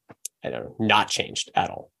be, I don't know, not changed at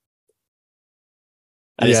all.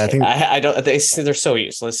 I don't, they're so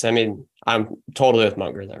useless. I mean, I'm totally with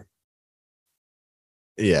Munger there.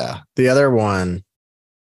 Yeah. The other one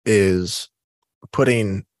is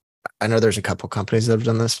putting, I know there's a couple companies that have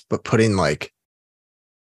done this, but putting like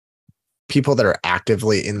people that are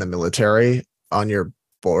actively in the military on your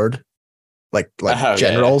board, like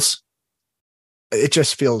generals. Yeah. It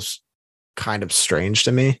just feels kind of strange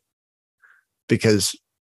to me because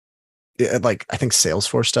I think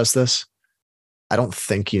Salesforce does this. I don't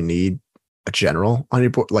think you need a general on your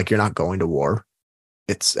board. Like, you're not going to war.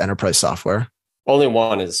 It's enterprise software. Only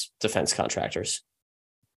one is defense contractors.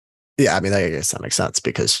 Yeah, I mean, I guess that makes sense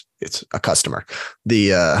because it's a customer.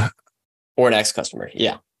 Or an ex-customer.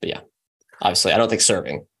 Yeah. But yeah. Obviously, I don't think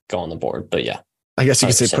serving go on the board, but yeah. I guess you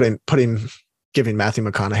could say giving Matthew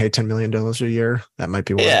McConaughey $10 million a year. That might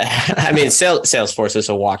be one. Yeah. I mean, Salesforce is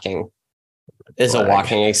a walking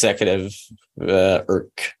executive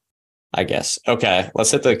irk, I guess. Okay, let's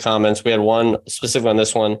hit the comments. We had one specific on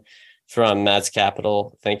this one from Matt's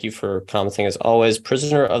Capital. Thank you for commenting as always.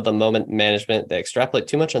 Prisoner of the moment management. They extrapolate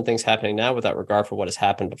too much on things happening now without regard for what has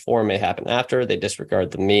happened before, may happen after. They disregard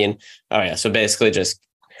the mean. Oh yeah. So basically I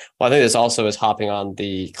think this also is hopping on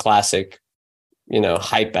the classic,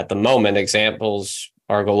 hype at the moment. Examples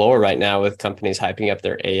are galore right now with companies hyping up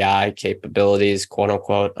their AI capabilities, quote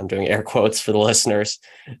unquote. I'm doing air quotes for the listeners.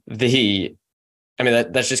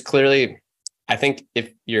 That's just clearly, I think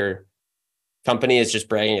if your company is just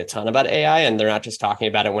bragging a ton about AI and they're not just talking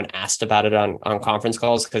about it when asked about it on conference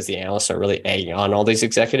calls because the analysts are really egging on all these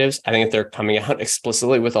executives. I think if they're coming out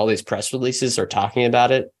explicitly with all these press releases or talking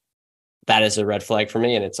about it, that is a red flag for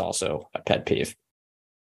me. And it's also a pet peeve.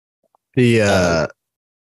 Yeah.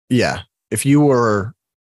 If you were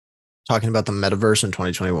talking about the metaverse in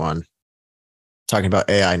 2021, talking about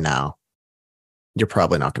AI now, you're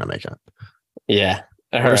probably not going to make it. Yeah.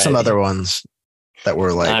 There are some other ones that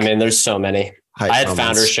were like, I mean, there's so many. I had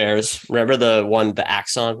founder shares. Remember the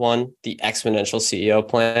Axon one, the exponential CEO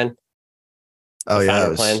plan? Oh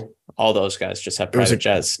yeah. Plan. All those guys just have private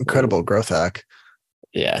jets. Incredible growth hack.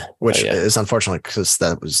 Yeah. Which is unfortunate because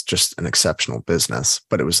that was just an exceptional business,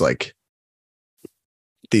 but it was like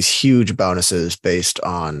these huge bonuses based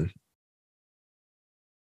on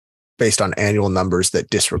annual numbers that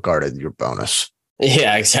disregarded your bonus.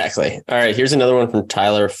 Yeah, exactly. All right, here's another one from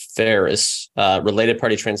Tyler Ferris. Related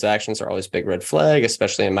party transactions are always big red flag,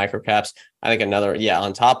 especially in microcaps. I think another,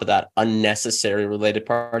 on top of that, unnecessary related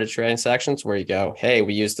party transactions where you go, hey,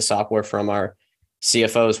 we use the software from our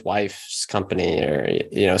CFO's wife's company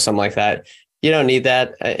or, something like that. You don't need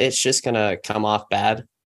that. It's just going to come off bad.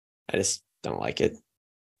 I just don't like it.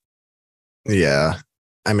 Yeah.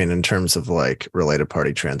 I mean, in terms of like related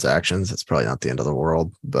party transactions, it's probably not the end of the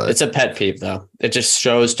world, but it's a pet peeve though. It just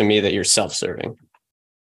shows to me that you're self-serving.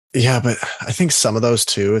 Yeah, but I think some of those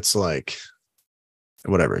too, it's like,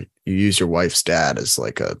 whatever, you use your wife's dad as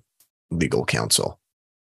like a legal counsel.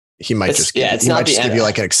 He might give you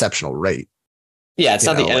like an exceptional rate. Yeah, it's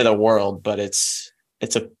not the end of the world, but it's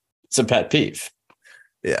a pet peeve.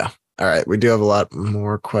 Yeah. All right. We do have a lot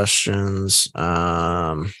more questions.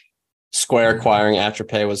 Square acquiring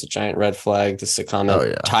Afterpay was a giant red flag. This is a comment. Oh,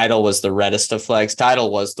 yeah. Tidal was the reddest of flags.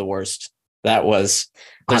 Tidal was the worst. They're 100%.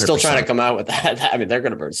 Still trying to come out with that. I mean, they're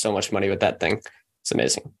going to burn so much money with that thing. It's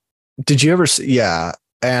amazing. Did you ever see? Yeah.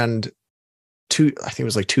 And I think it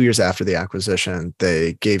was like 2 years after the acquisition,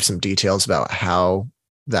 they gave some details about how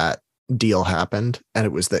that deal happened. And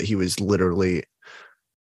it was that he was literally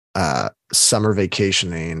summer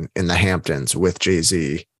vacationing in the Hamptons with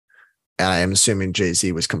Jay-Z. And I am assuming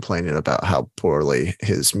Jay-Z was complaining about how poorly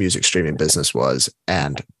his music streaming business was.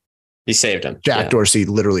 And he saved him. Jack Dorsey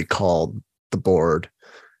literally called the board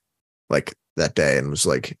like that day and was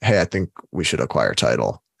like, hey, I think we should acquire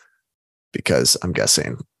Tidal, because I'm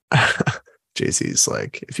guessing Jay-Z's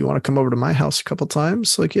like, if you want to come over to my house a couple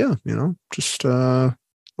times, like, yeah, just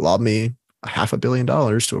lob me $500 million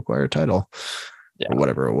to acquire Tidal, or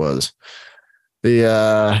whatever it was.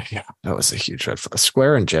 That was a huge red flag.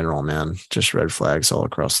 Square in general, man, just red flags all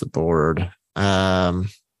across the board.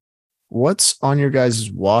 What's on your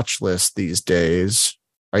guys' watch list these days?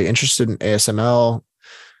 Are you interested in ASML?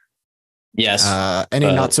 Yes. Any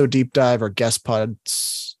not so deep dive or guest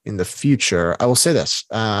pods in the future? I will say this.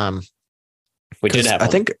 We did have I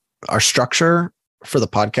think our structure for the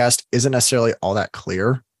podcast isn't necessarily all that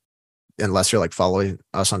clear unless you're like following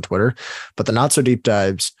us on Twitter, but the not so deep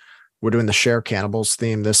dives, we're doing the Share Cannibals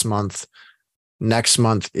theme this month. Next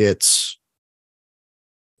month, it's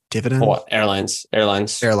dividend. What? Airlines.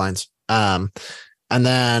 And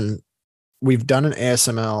then we've done an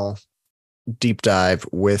ASML deep dive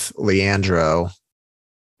with Leandro.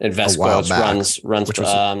 Invest Quotes runs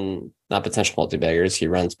not potential multi-baggers. He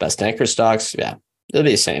runs best anchor stocks. Yeah, it'll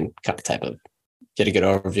be the same type of get a good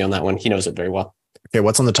overview on that one. He knows it very well. Okay,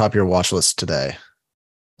 what's on the top of your watch list today?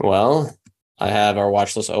 Well, I have our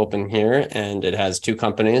watch list open here, and it has two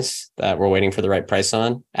companies that we're waiting for the right price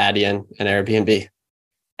on, Adyen and Airbnb.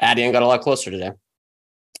 Adyen got a lot closer today,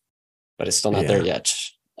 but it's still not there yet.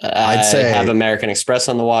 I'd say have American Express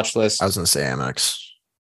on the watch list. I was going to say Amex.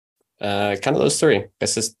 Kind of those three.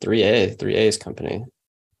 This is 3A's company.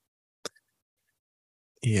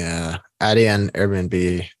 Yeah. Adyen,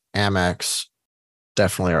 Airbnb, Amex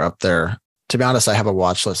definitely are up there. To be honest, I have a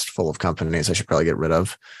watch list full of companies I should probably get rid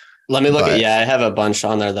of. Let me look I have a bunch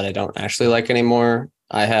on there that I don't actually like anymore.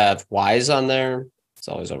 I have Wise on there. It's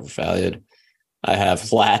always overvalued. I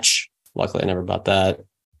have Latch. Luckily, I never bought that.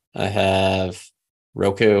 I have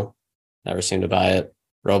Roku. Never seem to buy it.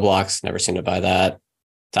 Roblox. Never seem to buy that.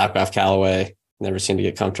 Topgolf Callaway. Never seem to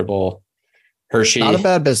get comfortable. Hershey. Not a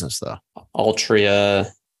bad business, though. Altria. I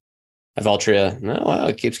have Altria. No, wow,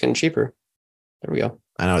 it keeps getting cheaper. There we go.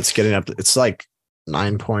 I know it's getting up. It's like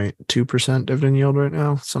 9.2% dividend yield right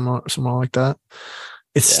now, somewhere like that.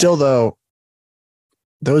 It's still, though,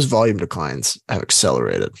 those volume declines have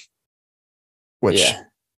accelerated, which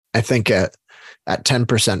I think at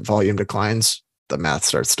 10% volume declines, the math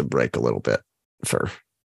starts to break a little bit for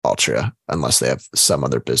Altria, unless they have some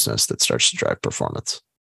other business that starts to drive performance.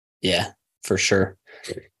 Yeah, for sure.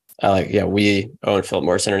 We own Philip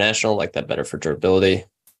Morris International, like that better for durability.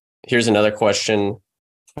 Here's another question.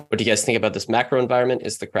 What do you guys think about this macro environment?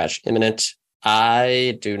 Is the crash imminent?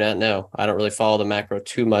 I do not know. I don't really follow the macro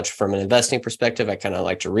too much from an investing perspective. I kind of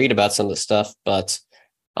like to read about some of the stuff, but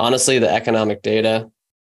honestly, the economic data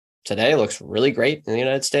today looks really great in the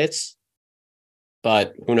United States,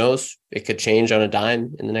 but who knows? It could change on a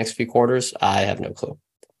dime in the next few quarters. I have no clue.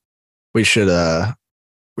 We should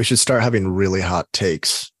start having really hot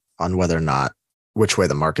takes on whether or not which way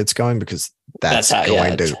the market's going, because that's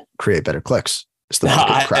going to create better clicks. Is the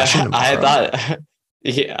market crashing tomorrow? I thought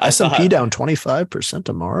S&P down 25%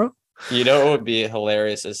 tomorrow. You know what would be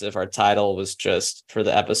hilarious is if our title was just for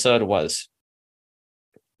the episode was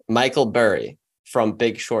Michael Burry from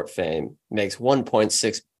Big Short fame makes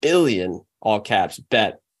 1.6 billion all caps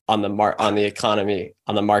bet on the economy,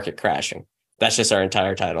 on the market crashing. That's just our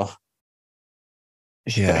entire title.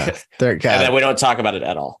 Yeah. And then we don't talk about it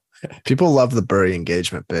at all. People love the Burry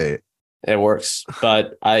engagement bait. It works.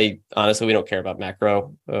 But we don't care about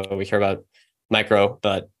macro. We care about micro,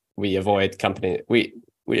 but we avoid we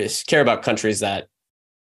just care about countries that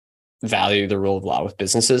value the rule of law with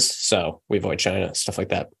businesses. So we avoid China, stuff like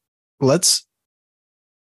that. Let's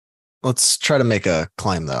try to make a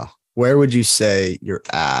claim though. Where would you say you're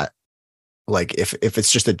at? Like if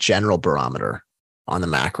it's just a general barometer on the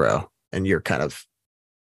macro and you're kind of,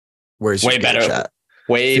 where's your way better at?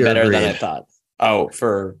 Way Fear better and than I greed. thought. Oh,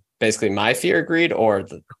 for basically my fear and greed or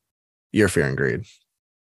Your fear and greed.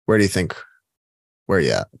 Where do you think, where are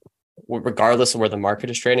you at? regardless of where the market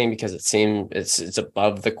is trading, because it seems it's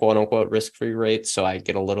above the quote unquote risk-free rate. So I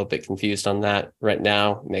get a little bit confused on that right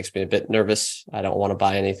now. It makes me a bit nervous. I don't want to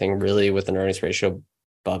buy anything really with an earnings ratio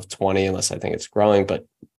above 20 unless I think it's growing. But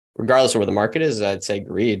regardless of where the market is, I'd say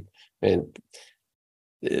greed. I mean,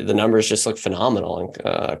 the numbers just look phenomenal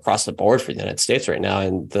across the board for the United States right now.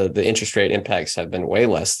 And the interest rate impacts have been way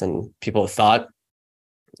less than people have thought.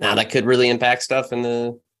 Now that could really impact stuff in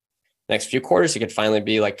the next few quarters. It could finally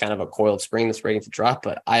be like kind of a coiled spring that's waiting to drop,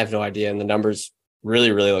 but I have no idea. And the numbers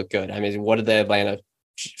really, really look good. I mean, what did the Atlanta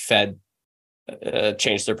Fed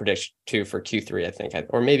change their prediction to for Q3, I think,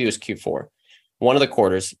 or maybe it was Q4. One of the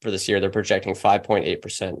quarters for this year, they're projecting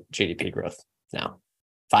 5.8% GDP growth now.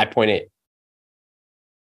 5.8.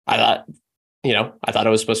 I thought it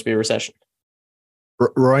was supposed to be a recession.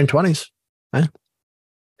 Roaring 20s. Eh?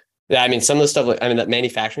 Yeah, I mean, some of the stuff, that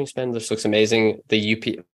manufacturing spend, this looks amazing. The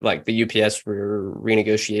UPS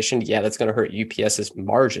renegotiation, yeah, that's going to hurt UPS's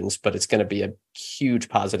margins, but it's going to be a huge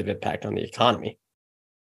positive impact on the economy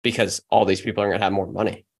because all these people are going to have more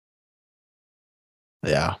money.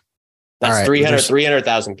 Yeah. That's right,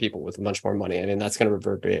 300,000 people with much more money. I mean, that's going to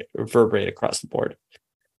reverberate across the board.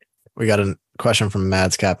 We got a question from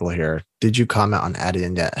Mads Capital here. Did you comment on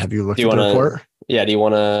Adyen yet? Have you looked at the report? Yeah. Do you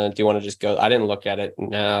want to just go? I didn't look at it.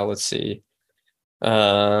 Now let's see. Try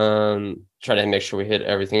to make sure we hit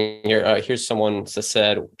everything here. Here's someone that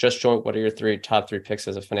said, just joined. What are your top three picks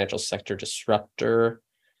as a financial sector disruptor?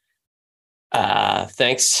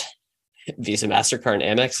 Thanks. Visa, MasterCard,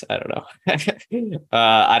 and Amex. I don't know.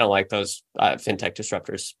 I don't like those fintech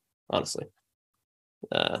disruptors, honestly.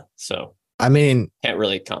 So I mean, can't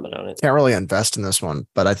really comment on it. Can't really invest in this one,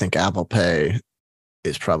 but I think Apple Pay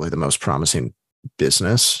is probably the most promising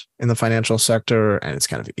business in the financial sector, and it's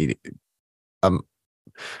kind of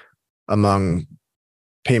among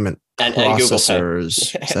payment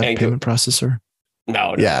processors. Is that a payment processor?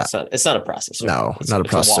 No, yeah, it's not a processor. No, not a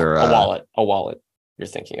processor. A wallet. You're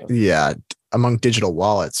thinking of. Yeah, among digital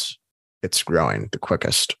wallets, it's growing the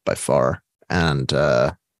quickest by far, and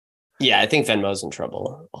yeah, I think Venmo's in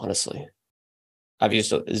trouble. Honestly, I've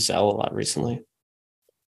used Zelle a lot recently.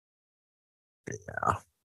 Yeah.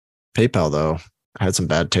 PayPal, though, had some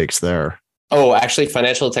bad takes there. Oh, actually,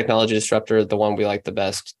 financial technology disruptor, the one we like the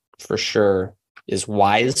best for sure is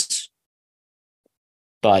Wise.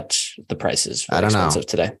 But the price is really expensive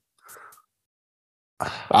today.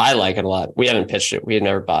 I like it a lot. We haven't pitched it. We had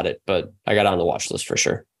never bought it, but I got it on the watch list for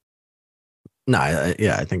sure. No,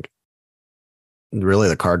 I think really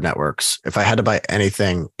the card networks. If I had to buy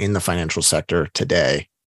anything in the financial sector today,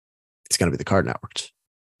 it's going to be the card networks.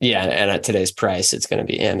 Yeah, and at today's price, it's going to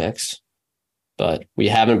be Amex. But we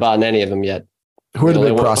haven't bought any of them yet. Who are the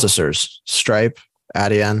big processors? Stripe,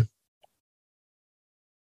 Adyen,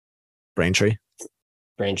 Braintree.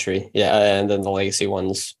 Yeah, and then the legacy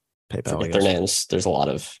ones. PayPal. Forget their names. There's a lot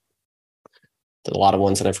of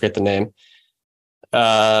ones, and I forget the name.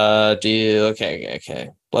 Okay.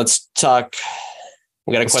 Let's talk.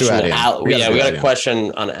 We got a question on we got a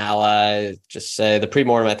question on Ally. Just say the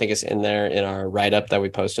pre-mortem, I think, is in there in our write-up that we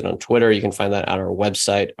posted on Twitter. You can find that on our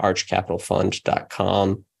website,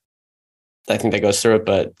 archcapitalfund.com. I think that goes through it,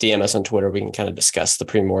 but DM us on Twitter. We can kind of discuss the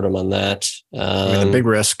pre-mortem on that. The big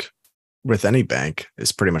risk with any bank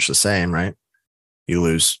is pretty much the same, right? You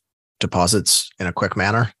lose deposits in a quick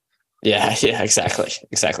manner. Yeah, exactly.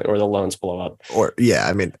 Or the loans blow up.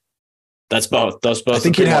 That's both. Those both. I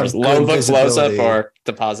think you'd have loan book blows up or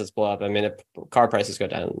deposits blow up. I mean, if car prices go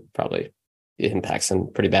down, probably it impacts them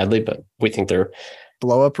pretty badly. But we think they're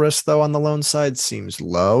blow up risk though on the loan side seems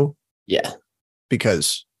low. Yeah,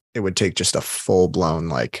 because it would take just a full blown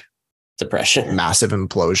depression, massive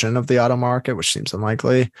implosion of the auto market, which seems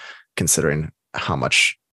unlikely considering how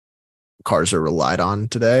much cars are relied on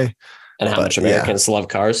today. And how much Americans love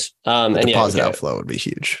cars. The deposit outflow would be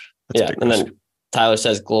huge. And then Tyler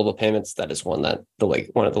says Global Payments. That is one of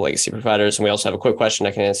the legacy providers. And we also have a quick question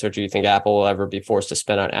I can answer. Do you think Apple will ever be forced to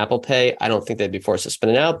spin out Apple Pay? I don't think they'd be forced to spin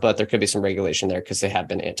it out, but there could be some regulation there because they have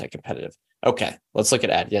been anti-competitive. Okay, let's look at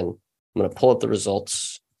Adyen. I'm going to pull up the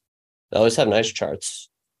results. They always have nice charts.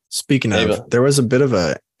 Speaking of, there was a bit of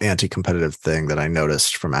a anti-competitive thing that I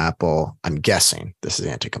noticed from Apple. I'm guessing this is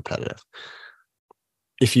anti-competitive.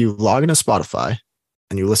 If you log into Spotify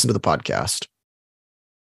and you listen to the podcast,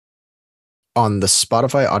 on the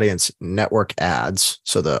Spotify audience network ads,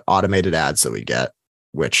 so the automated ads that we get,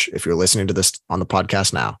 which if you're listening to this on the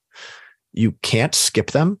podcast now, you can't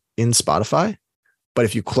skip them in Spotify. But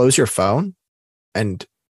if you close your phone and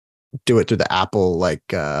do it through the Apple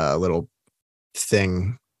little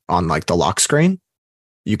thing on like the lock screen,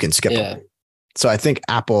 you can skip them. So I think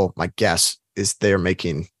Apple, my guess is they're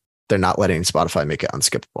not letting Spotify make it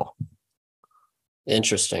unskippable.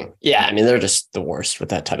 Interesting. Yeah, I mean, they're just the worst with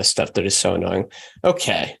that type of stuff. That is so annoying.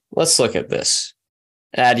 Okay, let's look at this.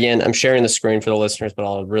 Adyen, I'm sharing the screen for the listeners, but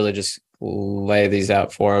I'll really just lay these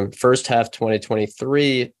out for them. First half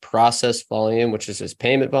 2023 process volume, which is his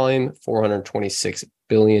payment volume, 426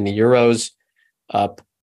 billion euros, up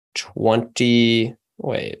 20.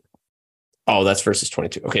 Wait. Oh, that's versus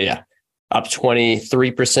 22. Okay, yeah. Up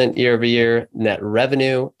 23% year over year. Net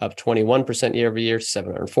revenue up 21% year over year,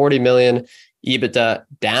 740 million. EBITDA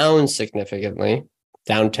down significantly,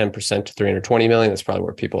 down 10% to 320 million. That's probably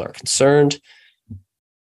where people are concerned.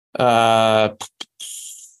 Let's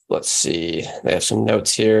see. They have some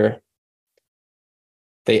notes here.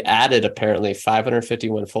 They added apparently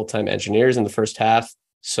 551 full-time engineers in the first half.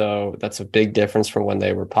 So that's a big difference from when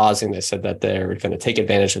they were pausing. They said that they're going to take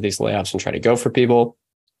advantage of these layoffs and try to go for people.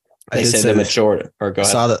 They said the majority, or go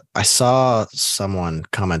ahead. I saw someone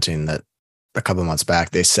commenting that a couple of months back,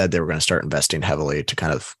 they said they were going to start investing heavily to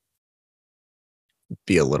kind of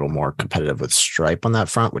be a little more competitive with Stripe on that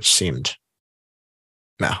front, which seemed,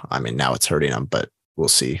 now it's hurting them, but we'll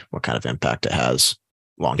see what kind of impact it has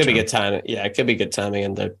long term. Could be good timing. Yeah, it could be good timing.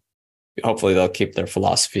 And hopefully they'll keep their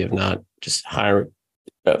philosophy of not just hiring,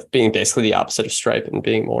 being basically the opposite of Stripe and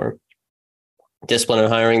being more disciplined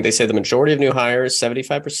in hiring. They say the majority of new hires,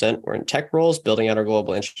 75%, were in tech roles, building out our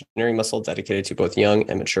global engineering muscle dedicated to both young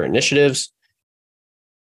and mature initiatives.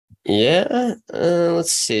 Yeah,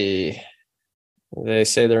 let's see. They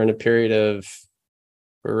say they're in a period of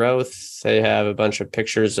growth. They have a bunch of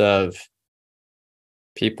pictures of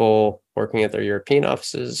people working at their European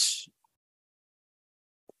offices.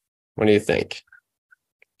 What do you think?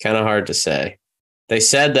 Kind of hard to say. They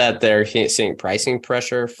said that they're seeing pricing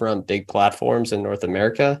pressure from big platforms in North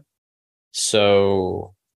America.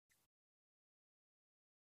 So,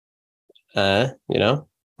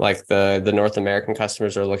 like the North American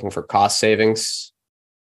customers are looking for cost savings.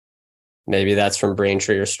 Maybe that's from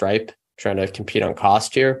Braintree or Stripe trying to compete on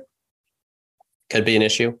cost here. Could be an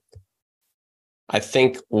issue. I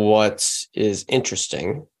think what is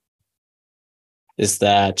interesting is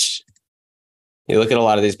that you look at a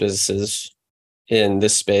lot of these businesses in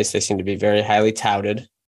this space, they seem to be very highly touted.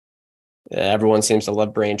 Everyone seems to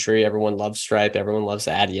love Braintree. Everyone loves Stripe. Everyone loves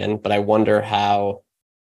Adyen. But I wonder how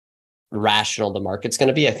rational the market's going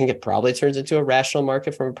to be. I think it probably turns into a rational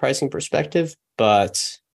market from a pricing perspective.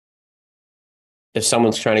 But if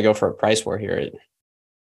someone's trying to go for a price war here, it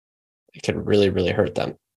could really, really hurt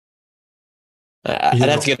them. I'd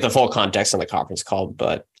have to get the full context on the conference call,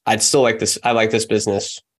 but I'd still like this. I like this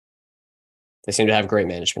business. They seem to have a great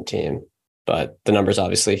management team, but the numbers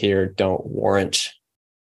obviously here don't warrant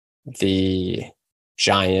the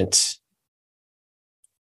giant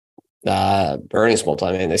earnings multiple.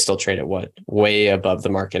 I mean, they still trade at way above the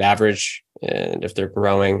market average. And if they're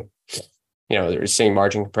growing, they're seeing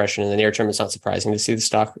margin compression in the near term. It's not surprising to see the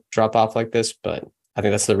stock drop off like this, but I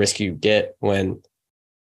think that's the risk you get when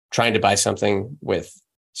trying to buy something with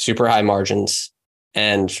super high margins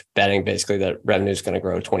and betting basically that revenue is going to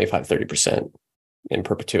grow 25, 30% in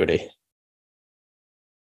perpetuity.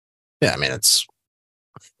 Yeah, I mean,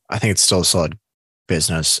 I think it's still a solid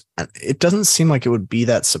business. And it doesn't seem like it would be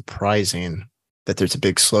that surprising that there's a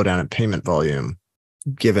big slowdown in payment volume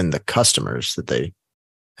given the customers that they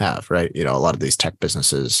have, right? A lot of these tech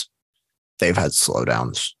businesses, they've had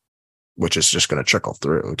slowdowns, which is just going to trickle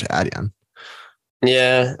through to Adyen.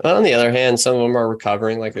 Yeah. Well, on the other hand, some of them are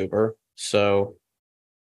recovering like Uber. So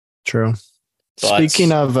true.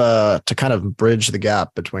 Speaking of, to kind of bridge the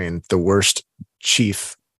gap between the worst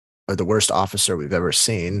chief or the worst officer we've ever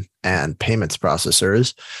seen and payments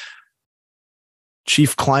processors,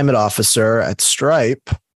 chief climate officer at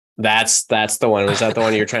Stripe. That's the one. Was that the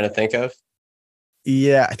one you're trying to think of?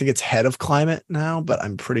 Yeah, I think it's head of climate now, but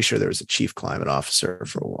I'm pretty sure there was a chief climate officer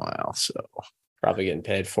for a while. So probably getting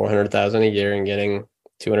paid $400,000 a year and getting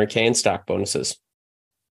 $200K in stock bonuses.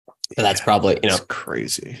 So that's probably,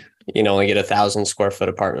 crazy. You only get 1,000 square foot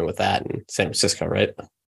apartment with that in San Francisco, right? Oh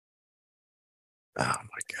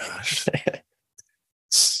my gosh.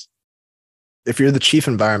 If you're the chief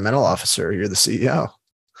environmental officer, you're the CEO.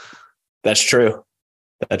 That's true.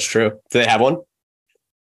 Do they have one?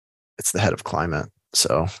 It's the head of climate.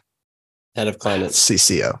 So head of climate,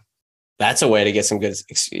 CCO. That's a way to get some good.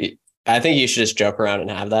 I think you should just joke around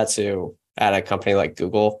and have that too at a company like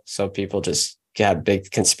Google. So people just have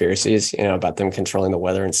big conspiracies, about them controlling the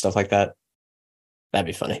weather and stuff like that. That'd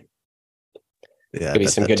be funny. Yeah. There'd be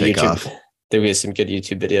some good YouTube. There'd be some good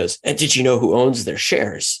YouTube videos. And did you know who owns their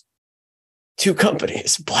shares? 2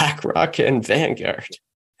 companies, BlackRock and Vanguard.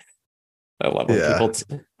 I love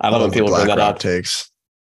when people bring that up. Takes.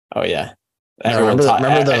 Oh yeah.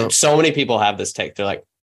 So many people have this take. They're like,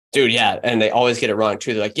 dude, yeah. And they always get it wrong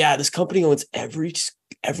too. They're like, yeah, this company owns every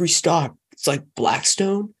stock. It's like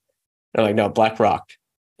Blackstone. And I'm like, no, BlackRock.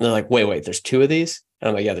 And they're like, wait, there's 2 of these? And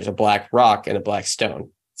I'm like, yeah, there's a BlackRock and a Blackstone.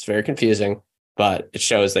 It's very confusing, but it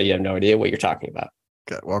shows that you have no idea what you're talking about.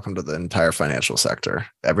 Okay, welcome to the entire financial sector.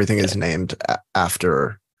 Everything is named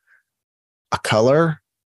after a color,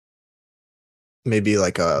 maybe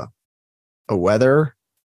like a weather,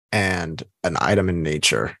 and an item in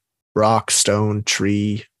nature. Rock, stone,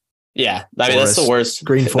 tree. Yeah, I mean, that's the worst.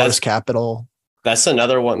 Green forest capital. That's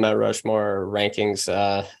another one, Mount Rushmore rankings.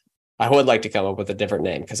 I would like to come up with a different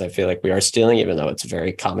name because I feel like we are stealing, even though it's a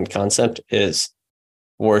very common concept, is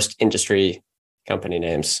worst industry company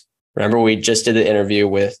names. Remember, we just did the interview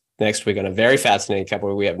with next week on a very fascinating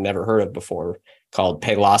company we have never heard of before called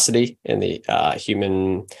Paylocity in the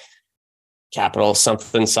human capital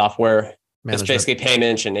something software. Management. It's basically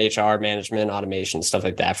payment and HR management, automation, stuff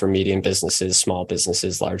like that for medium businesses, small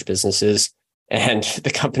businesses, large businesses. And the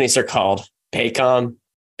companies are called Paycom,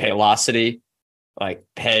 Paylocity, like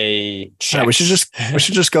pay checks. Yeah, we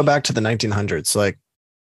should just go back to the 1900s, like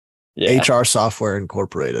HR Software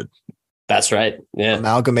Incorporated. That's right. Yeah.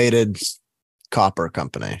 Amalgamated Copper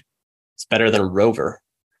Company. It's better than Rover.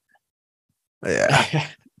 Yeah.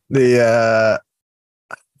 Do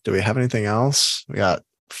we have anything else? We got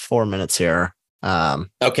 4 minutes here.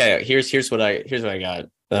 Okay. Here's what I got.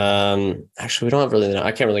 Actually, we don't have really.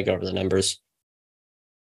 I can't really go over the numbers.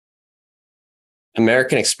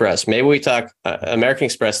 American Express. Maybe we talk American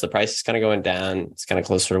Express. The price is kind of going down. It's kind of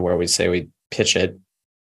closer to where we say we pitch it.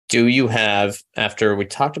 Do you have, after we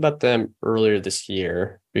talked about them earlier this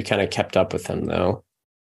year, we kind of kept up with them though.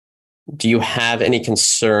 Do you have any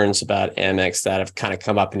concerns about Amex that have kind of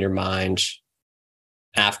come up in your mind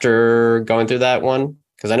after going through that one?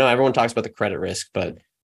 Because I know everyone talks about the credit risk, but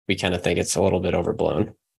we kind of think it's a little bit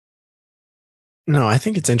overblown. No, I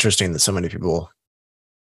think it's interesting that so many people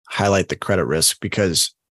highlight the credit risk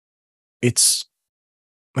because it's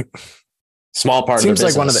like small part of the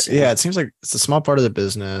business. Like it seems like it's a small part of the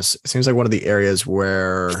business. It seems like one of the areas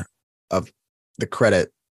where of the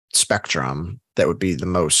credit spectrum that would be the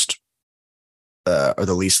most or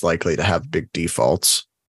the least likely to have big defaults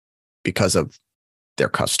because of their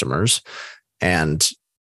customers. And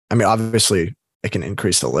I mean, obviously it can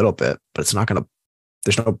increase a little bit, but it's not going to,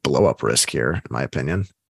 there's no blow up risk here, in my opinion.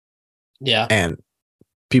 Yeah. And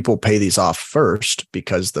people pay these off first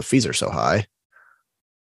because the fees are so high.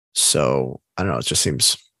 So I don't know. It just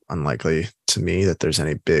seems unlikely to me that there's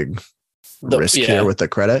any big risk here with the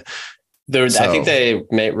credit. I think they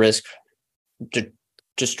may risk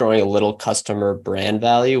destroying a little customer brand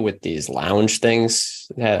value with these lounge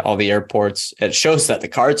things at all the airports. It shows that the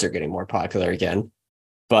cards are getting more popular again,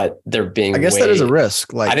 but they're being. I guess that is a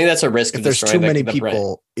risk. Like I think that's a risk. If there's too many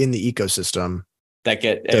people in the ecosystem, that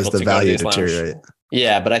does the value deteriorate?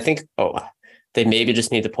 Yeah, but I think they maybe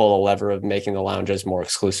just need to pull a lever of making the lounges more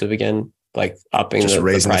exclusive again, like upping just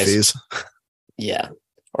raising the price. The fees. Yeah,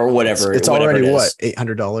 or whatever. It's already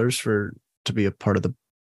 $800 to be a part of the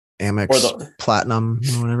Amex or the Platinum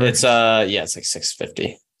or whatever. It's it's like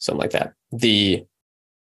 $650, something like that. The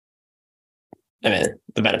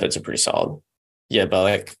benefits are pretty solid. Yeah, but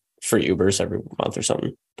like free Ubers every month or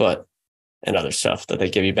something, and other stuff that they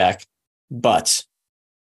give you back. But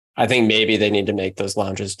I think maybe they need to make those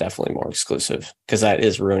lounges definitely more exclusive because that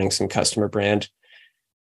is ruining some customer brand.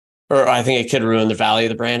 Or I think it could ruin the value of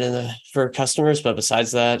the brand for customers. But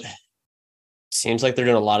besides that, seems like they're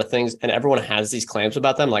doing a lot of things, and everyone has these claims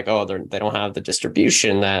about them, like, oh, they don't have the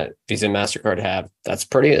distribution that Visa and MasterCard have.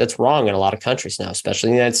 That's wrong in a lot of countries now, especially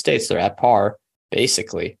in the United States. They're at par,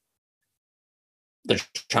 basically. They're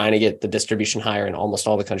trying to get the distribution higher in almost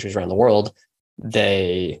all the countries around the world.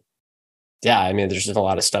 There's just a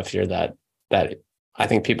lot of stuff here that I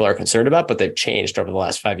think people are concerned about, but they've changed over the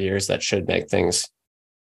last 5 years. That should make things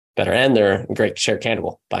better. And they're a great share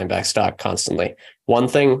candidate, buying back stock constantly. One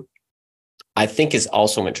thing I think is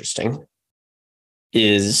also interesting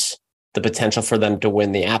is the potential for them to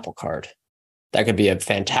win the Apple Card. That could be a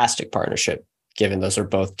fantastic partnership, given those are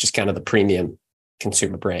both just kind of the premium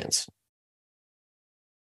consumer brands.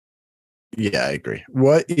 Yeah, I agree.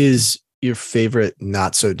 What is your favorite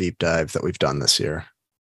not so deep dive that we've done this year?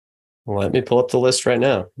 Let me pull up the list right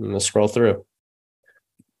now. I'm going to scroll through.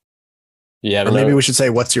 Yeah, or maybe we should say,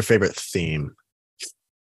 what's your favorite theme?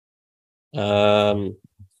 No,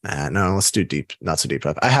 let's do not so deep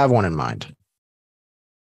dive. I have one in mind.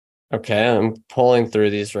 Okay, I'm pulling through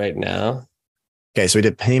these right now. Okay, so we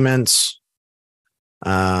did payments,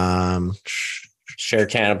 share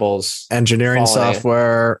cannibals, engineering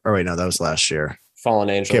software. Oh wait, no, that was last year. Fallen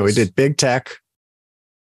angels. Okay, we did big tech,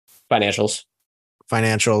 financials,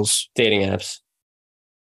 dating apps,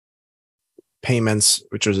 payments,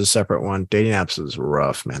 which was a separate one. Dating apps is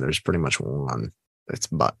rough, man. There's pretty much one that's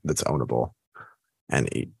ownable, and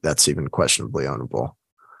that's even questionably ownable.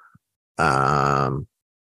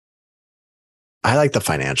 I like the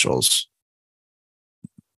financials.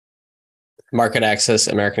 Market Access,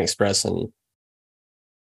 American Express, and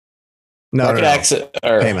Access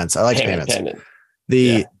or payments. I like payments.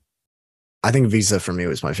 I think Visa for me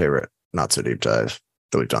was my favorite not so deep dive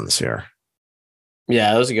that we've done this year.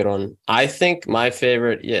 Yeah, that was a good one. I think my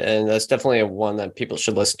favorite, and that's definitely a one that people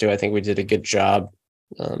should listen to. I think we did a good job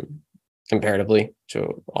comparatively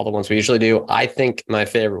to all the ones we usually do. I think my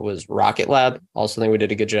favorite was Rocket Lab. Also think we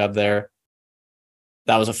did a good job there.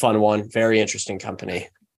 That was a fun one. Very interesting company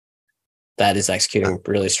that is executing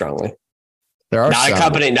really strongly. There are not a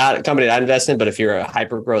company to invest in, but if you're a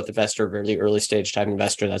hyper growth investor, really early stage type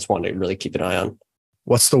investor, that's one to really keep an eye on.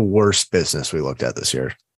 What's the worst business we looked at this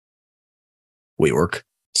year? WeWork.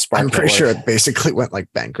 Spark I'm pretty sure it basically went like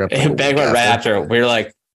bankrupt. Bankrupt right after. We were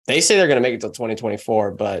like, they say they're going to make it till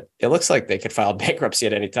 2024, but it looks like they could file bankruptcy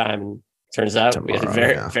at any time. And turns out we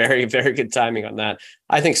had very, very good timing on that.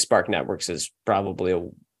 I think Spark Networks is probably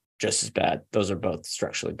just as bad. Those are both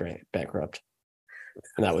structurally bankrupt.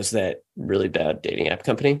 And that was that really bad dating app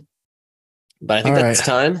company. But I think that's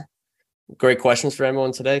time. Great questions for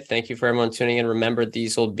everyone today. Thank you for everyone tuning in. Remember,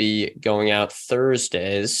 these will be going out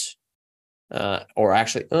Thursdays. Or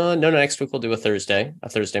actually, next week we'll do a Thursday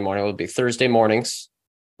morning. It'll be Thursday mornings,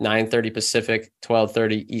 9:30 Pacific,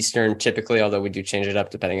 12:30 Eastern, typically, although we do change it up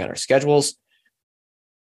depending on our schedules.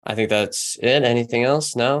 I think that's it. Anything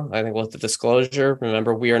else? No, I think we'll have the disclosure.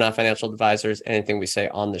 Remember, we are not financial advisors. Anything we say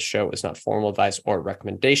on this show is not formal advice or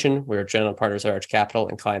recommendation. We are general partners at Arch Capital,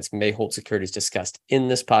 and clients may hold securities discussed in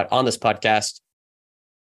this on this podcast.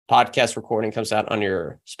 Podcast recording comes out on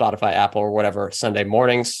your Spotify, Apple, or whatever Sunday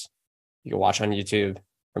mornings. You can watch on YouTube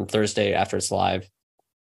from Thursday after it's live,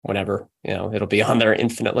 whenever, it'll be on there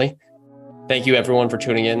infinitely. Thank you everyone for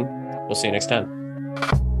tuning in. We'll see you next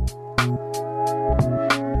time.